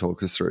episode and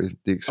talk us through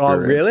the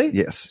experience. Oh, really?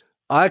 Yes.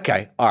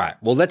 Okay, all right.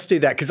 Well, let's do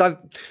that because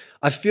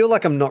I feel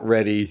like I'm not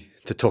ready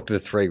to talk to the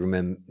three.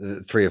 Remember,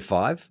 the 3 of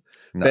 5,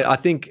 but I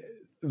think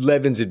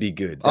Levins would be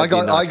good. I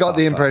got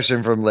the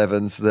impression from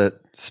Levins that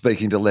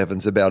speaking to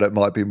Levins about it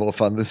might be more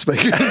fun than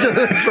speaking to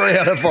the 3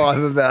 out of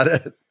 5 about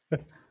it.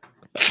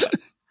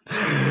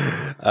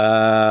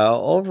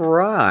 All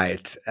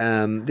right.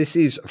 This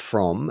is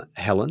from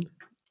Helen,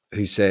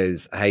 who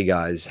says, "Hey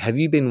guys, have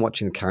you been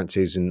watching the current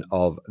season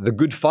of The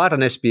Good Fight on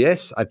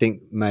SBS? I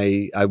think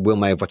Will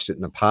may have watched it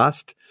in the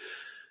past.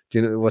 Do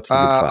you know what's The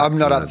Good Fight? I'm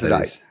not up to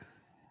date.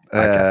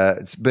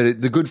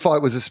 But The Good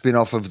Fight was a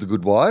spin-off of The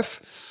Good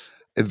Wife.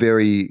 A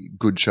very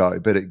good show,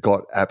 but it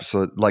got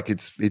absolute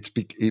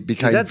it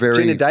became is that very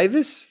Gina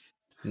Davis?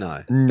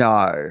 No.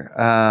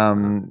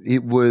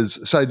 It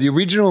was so the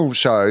original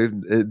show,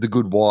 The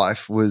Good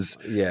Wife, was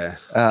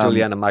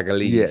Juliana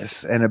Margulies.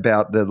 Yes, and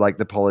about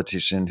the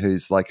politician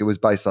who's it was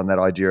based on that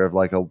idea of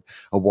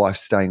a wife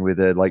staying with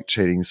a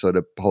cheating sort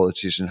of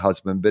politician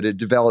husband, but it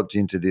developed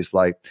into this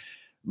quite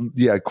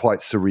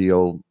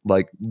surreal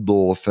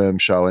law firm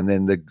show, and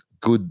then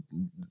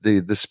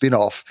the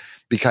spin-off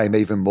became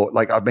even more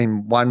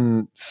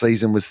one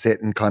season was set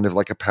in kind of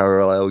a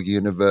parallel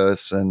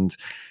universe. And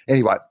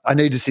anyway, I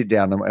need to sit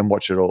down and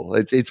watch it all.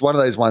 It's one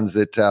of those ones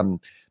that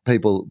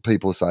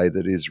people say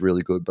that is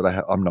really good, but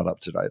I'm not up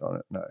to date on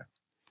it. No.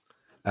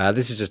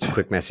 This is just a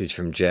quick message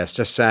from Jess,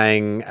 just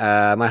saying,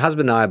 my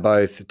husband and I are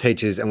both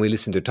teachers and we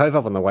listen to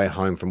TOEFOP on the way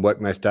home from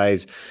work most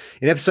days.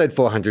 In episode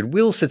 400,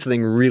 Will said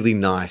something really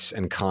nice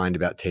and kind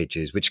about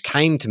teachers, which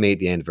came to me at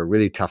the end of a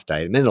really tough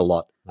day. It meant a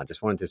lot. I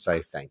just wanted to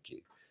say thank you.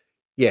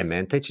 Yeah,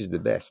 man, teachers are the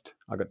best.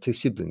 I got 2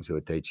 siblings who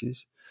are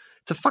teachers.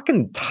 It's a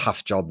fucking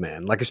tough job,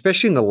 man.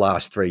 Especially in the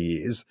last 3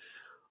 years,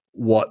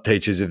 what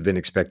teachers have been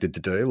expected to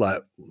do.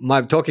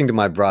 Talking to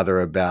my brother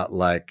about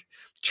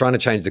trying to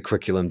change the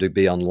curriculum to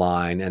be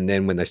online, and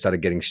then when they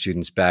started getting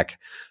students back,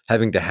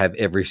 having to have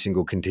every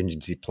single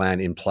contingency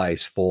plan in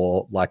place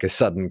for a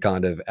sudden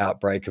kind of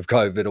outbreak of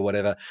COVID or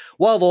whatever,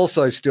 while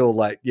also still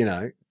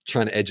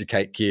trying to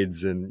educate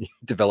kids and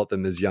develop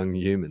them as young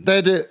humans.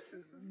 They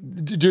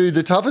do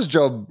the toughest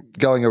job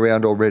going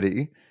around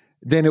already.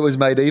 Then it was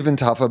made even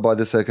tougher by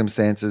the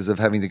circumstances of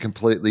having to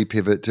completely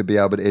pivot to be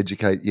able to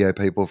educate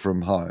people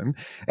from home.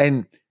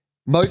 And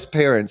most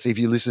parents, if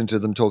you listen to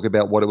them talk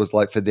about what it was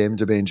like for them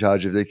to be in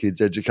charge of their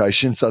kids'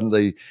 education,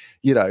 suddenly,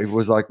 it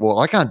was well,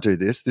 I can't do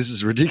this. This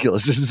is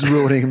ridiculous. This is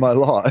ruining my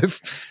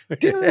life.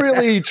 Didn't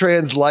really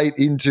translate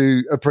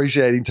into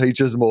appreciating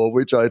teachers more,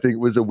 which I think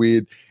was a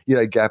weird,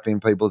 gap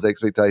in people's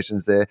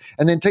expectations there.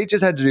 And then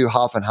teachers had to do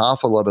half and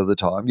half a lot of the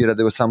time.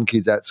 There were some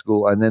kids at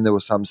school and then there were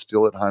some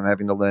still at home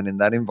having to learn in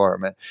that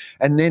environment.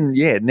 And then,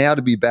 now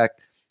to be back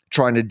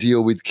trying to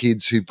deal with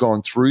kids who've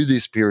gone through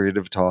this period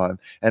of time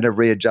and are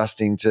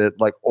readjusting to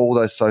all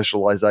those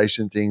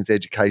socialization things,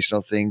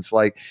 educational things,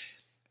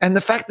 and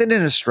the fact that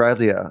in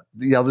Australia,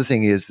 the other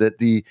thing is that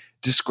the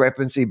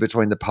discrepancy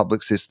between the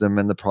public system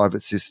and the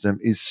private system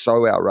is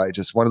so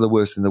outrageous, one of the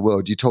worst in the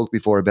world. You talked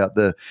before about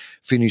the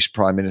Finnish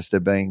Prime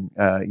Minister being,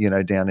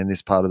 down in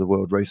this part of the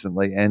world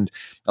recently. And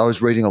I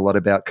was reading a lot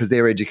about, because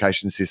their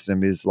education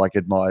system is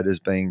admired as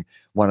being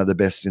one of the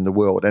best in the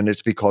world. And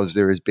it's because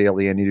there is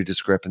barely any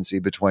discrepancy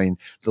between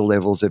the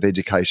levels of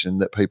education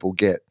that people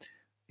get,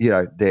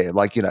 there.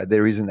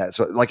 There isn't that.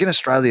 So in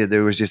Australia,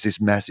 there was just this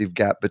massive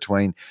gap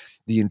between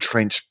the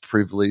entrenched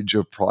privilege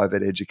of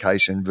private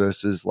education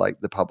versus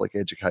the public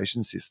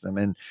education system.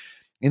 And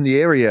in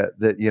the area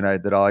that,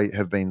 that I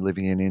have been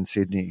living in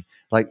Sydney,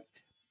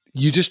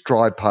 you just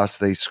drive past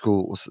these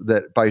schools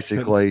that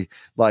basically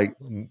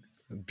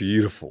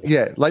beautiful.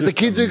 Yeah, Just the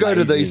kids who go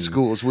to these amazing.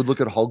 schools would look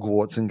at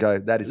Hogwarts and go,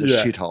 that is a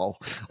shithole.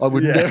 I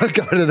would never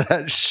go to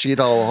that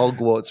shithole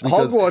Hogwarts.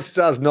 Because Hogwarts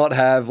does not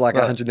have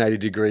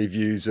 180-degree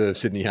views of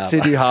Sydney Harbour.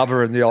 Sydney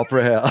Harbour and the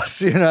Opera House,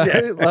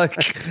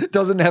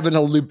 doesn't have an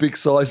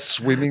Olympic-sized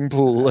swimming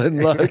pool and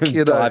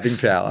diving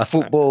tower,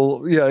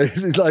 football,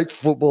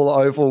 football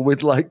oval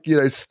with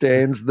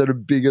stands that are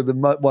bigger than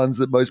ones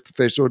that most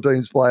professional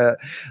teams play at.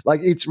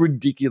 It's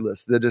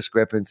ridiculous, the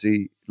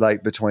discrepancy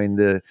between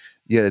the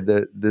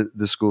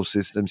school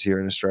systems here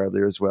in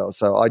Australia as well.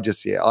 So I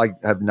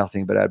have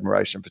nothing but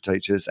admiration for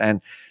teachers.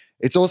 And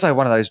it's also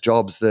one of those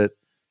jobs that,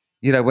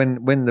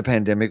 when the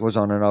pandemic was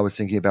on and I was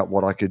thinking about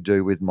what I could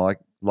do with my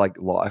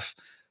life,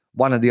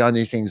 one of the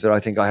only things that I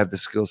think I have the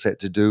skill set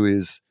to do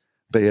is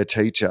be a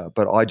teacher,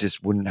 but I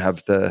just wouldn't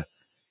have the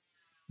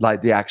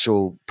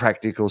actual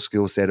practical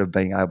skill set of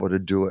being able to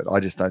do it. I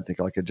just don't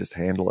think I could just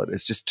handle it.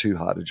 It's just too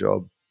hard a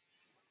job.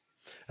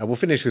 We'll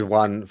finish with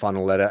one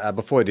final letter.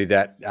 Before I do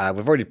that,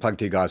 we've already plugged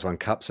Two Guys, One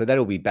Cup, so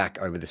that'll be back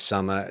over the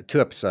summer. 2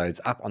 episodes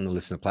up on the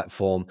listener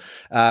platform.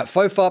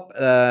 FOFOP,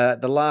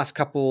 the last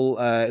couple,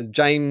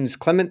 James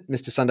Clement,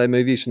 Mr. Sunday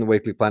Movies from the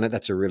Weekly Planet.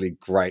 That's a really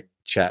great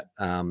chat.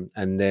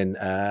 And then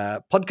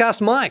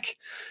Podcast Mike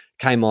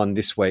came on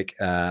this week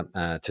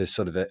to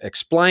sort of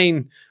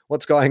explain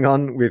what's going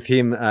on with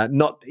him,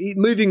 not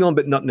moving on,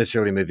 but not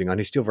necessarily moving on.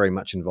 He's still very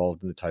much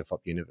involved in the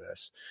TOEFOP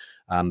universe.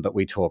 But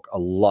we talk a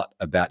lot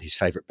about his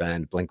favorite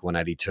band,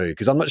 Blink-182,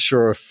 because I'm not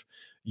sure if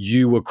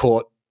you were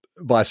caught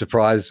by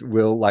surprise,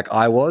 Will, like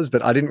I was,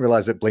 but I didn't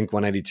realize that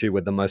Blink-182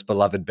 were the most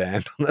beloved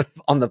band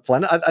on the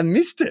planet. I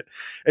missed it.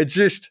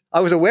 I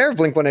was aware of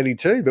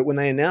Blink-182, but when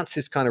they announced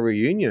this kind of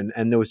reunion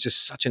and there was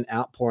just such an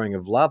outpouring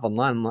of love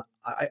online,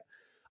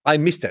 I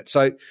missed it.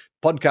 So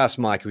Podcast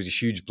Mike, who's a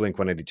huge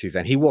Blink-182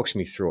 fan, he walks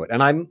me through it.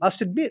 And I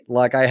must admit,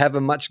 like, I have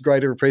a much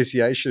greater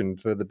appreciation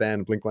for the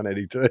band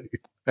Blink-182.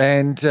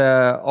 And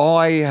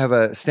I have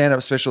a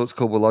stand-up special. It's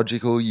called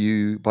Willogical.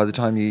 By the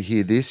time you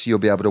hear this, you'll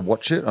be able to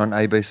watch it on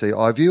ABC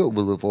iView. It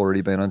will have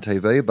already been on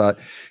TV, but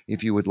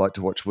if you would like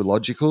to watch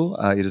Willogical,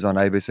 it is on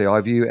ABC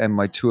iView. And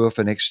my tour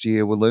for next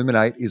year,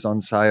 Willuminate, is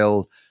on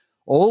sale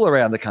all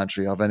around the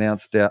country. I've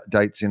announced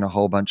dates in a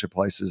whole bunch of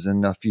places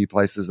and a few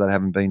places that I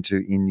haven't been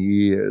to in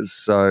years.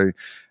 So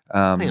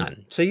hang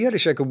on. So you had a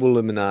show called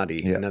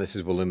Willuminati, yeah. and now this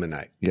is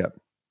Willuminate. Yep.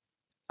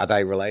 Are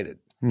they related?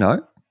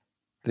 No,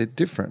 they're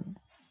different.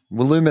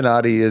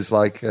 Willuminati is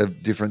like a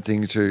different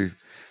thing to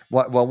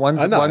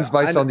one's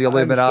based on the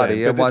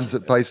Illuminati and one's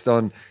based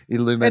on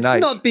Illuminate.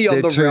 It's not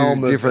beyond the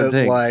realm of different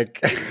things.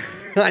 Like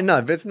I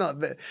know, but it's not.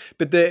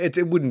 But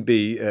it wouldn't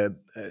be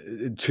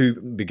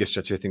too big a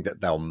stretch to think that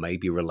they'll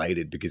maybe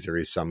related because there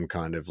is some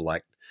kind of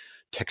like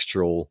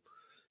textural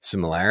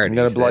similarity. I'm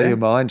going to blow your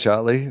mind,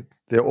 Charlie.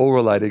 They're all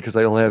related because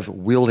they all have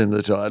Will in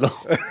the title.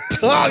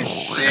 Oh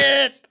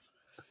shit!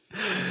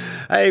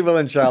 Hey, Will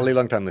and Charlie,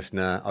 long-time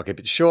listener. I'll keep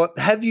it short.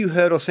 Have you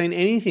heard or seen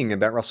anything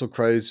about Russell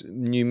Crowe's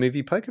new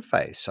movie, Poker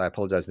Face? I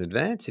apologize in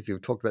advance if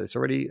you've talked about this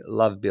already.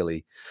 Love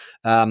Billy.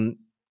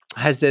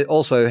 Has there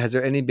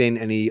been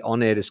any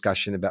on-air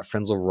discussion about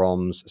Frenzal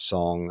Rhomb's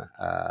song?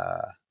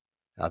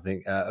 I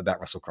think about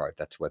Russell Crowe.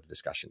 That's worth a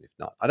discussion. If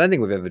not, I don't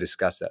think we've ever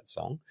discussed that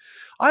song.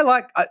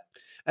 I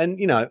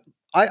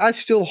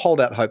still hold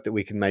out hope that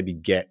we can maybe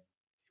get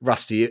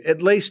Rusty,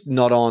 at least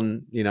not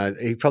on,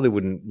 he probably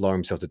wouldn't lower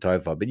himself to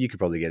Topher, but you could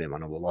probably get him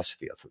on a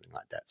Philosophy or something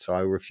like that. So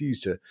I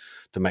refuse to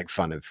make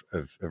fun of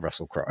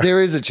Russell Crowe.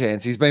 There is a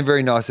chance. He's been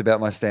very nice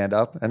about my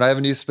stand-up, and I have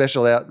a new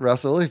special out,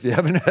 Russell, if you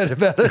haven't heard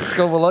about it. It's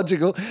called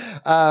Willogical.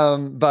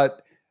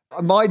 But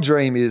my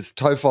dream is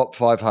Tofop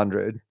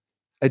 500.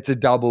 It's a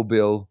double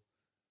bill,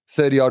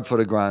 30-odd foot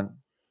of grunt.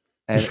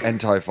 And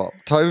Tofop.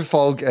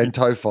 Tofog and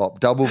Tofop,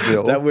 double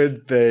bill. That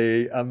would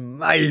be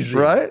amazing.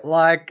 Right?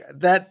 Like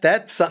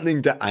that's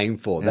something to aim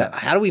for. Yeah.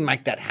 How do we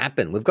make that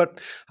happen? We've got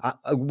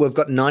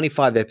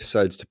 95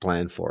 episodes to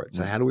plan for it.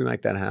 So how do we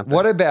make that happen?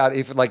 What about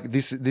if like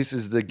this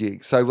is the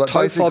gig? So what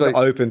Tofog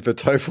open for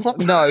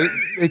Tofop? No,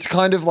 it's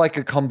kind of like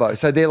a combo.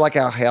 So they're like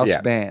our house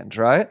band,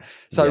 right?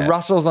 So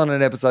Russell's on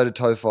an episode of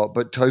Tofop,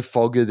 but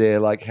Tofog are there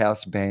like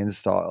house band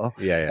style.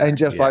 Yeah. And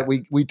just like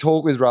we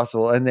talk with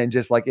Russell and then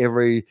just like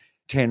every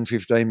 10,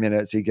 15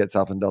 minutes, he gets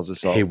up and does a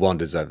song. He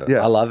wanders over.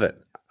 Yeah. I love it.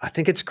 I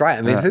think it's great.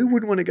 I mean, who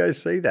wouldn't want to go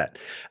see that?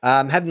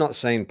 Have not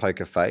seen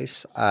Poker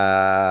Face.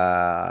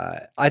 I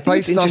think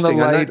based it's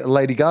interesting on the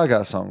Lady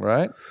Gaga song,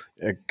 right?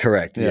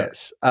 Correct,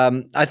 yes.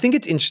 I think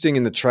it's interesting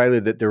in the trailer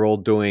that they're all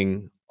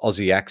doing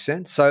Aussie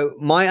accents. So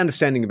my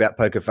understanding about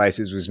Poker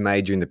Faces was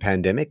made during the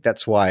pandemic.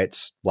 That's why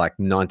it's like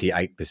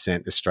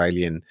 98%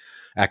 Australian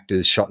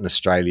actors shot in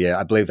Australia.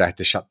 I believe they had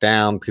to shut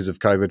down because of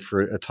COVID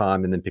for a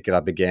time and then pick it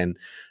up again.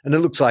 And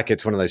it looks like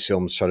it's one of those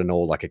films shot in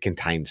all like a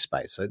contained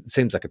space. So it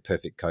seems like a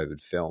perfect COVID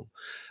film.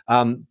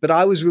 But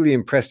I was really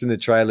impressed in the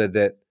trailer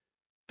that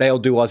they all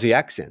do Aussie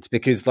accents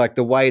because like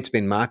the way it's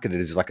been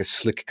marketed is like a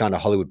slick kind of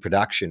Hollywood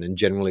production and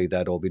generally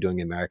they'd all be doing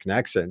American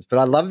accents. But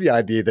I love the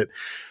idea that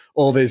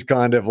all these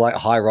kind of like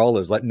high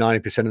rollers, like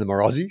 90% of them are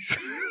Aussies.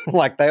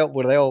 Like they're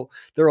all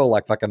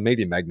like fucking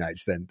media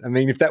magnates then. I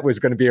mean, if that was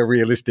going to be a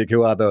realistic,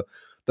 who are the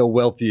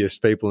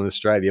wealthiest people in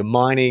Australia?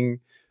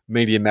 Mining,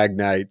 media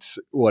magnates,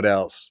 what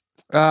else?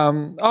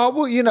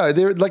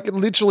 They're like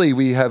literally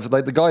we have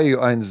like the guy who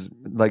owns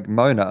like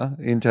Mona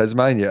in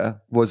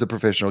Tasmania was a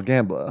professional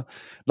gambler.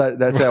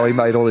 That's how he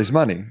made all his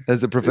money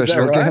as a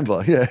professional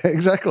gambler. Yeah,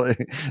 exactly.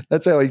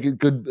 That's how he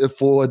could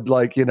afford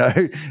like,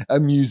 a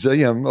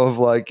museum of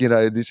like,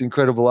 this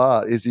incredible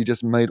art is he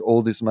just made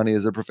all this money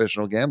as a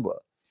professional gambler.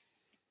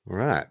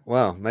 Right.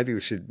 Well, maybe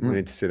we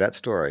need to see that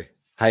story.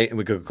 Hey, and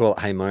we could call it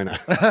Hey Mona.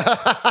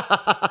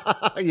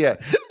 Yeah.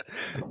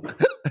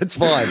 It's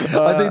fine.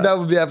 I think that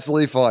would be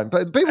absolutely fine.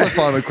 But people are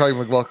fine with Craig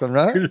McLachlan,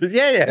 right?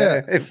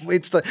 Yeah.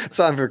 It's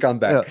time for a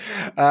comeback.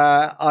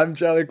 Yeah. I'm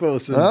Charlie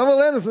Clausen. I'm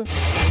Will Anderson.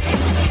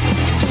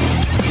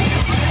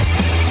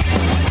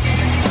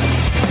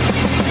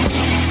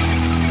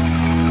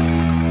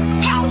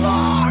 How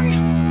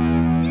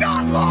long?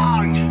 Not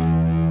long.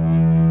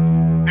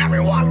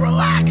 Everyone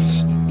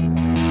relax.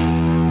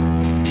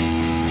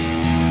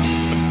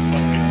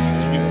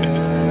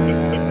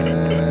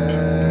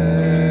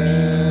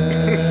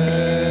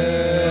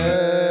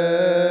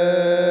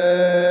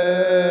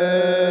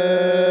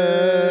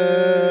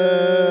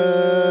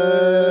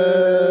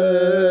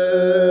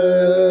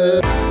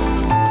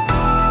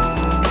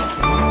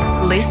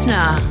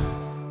 Listener.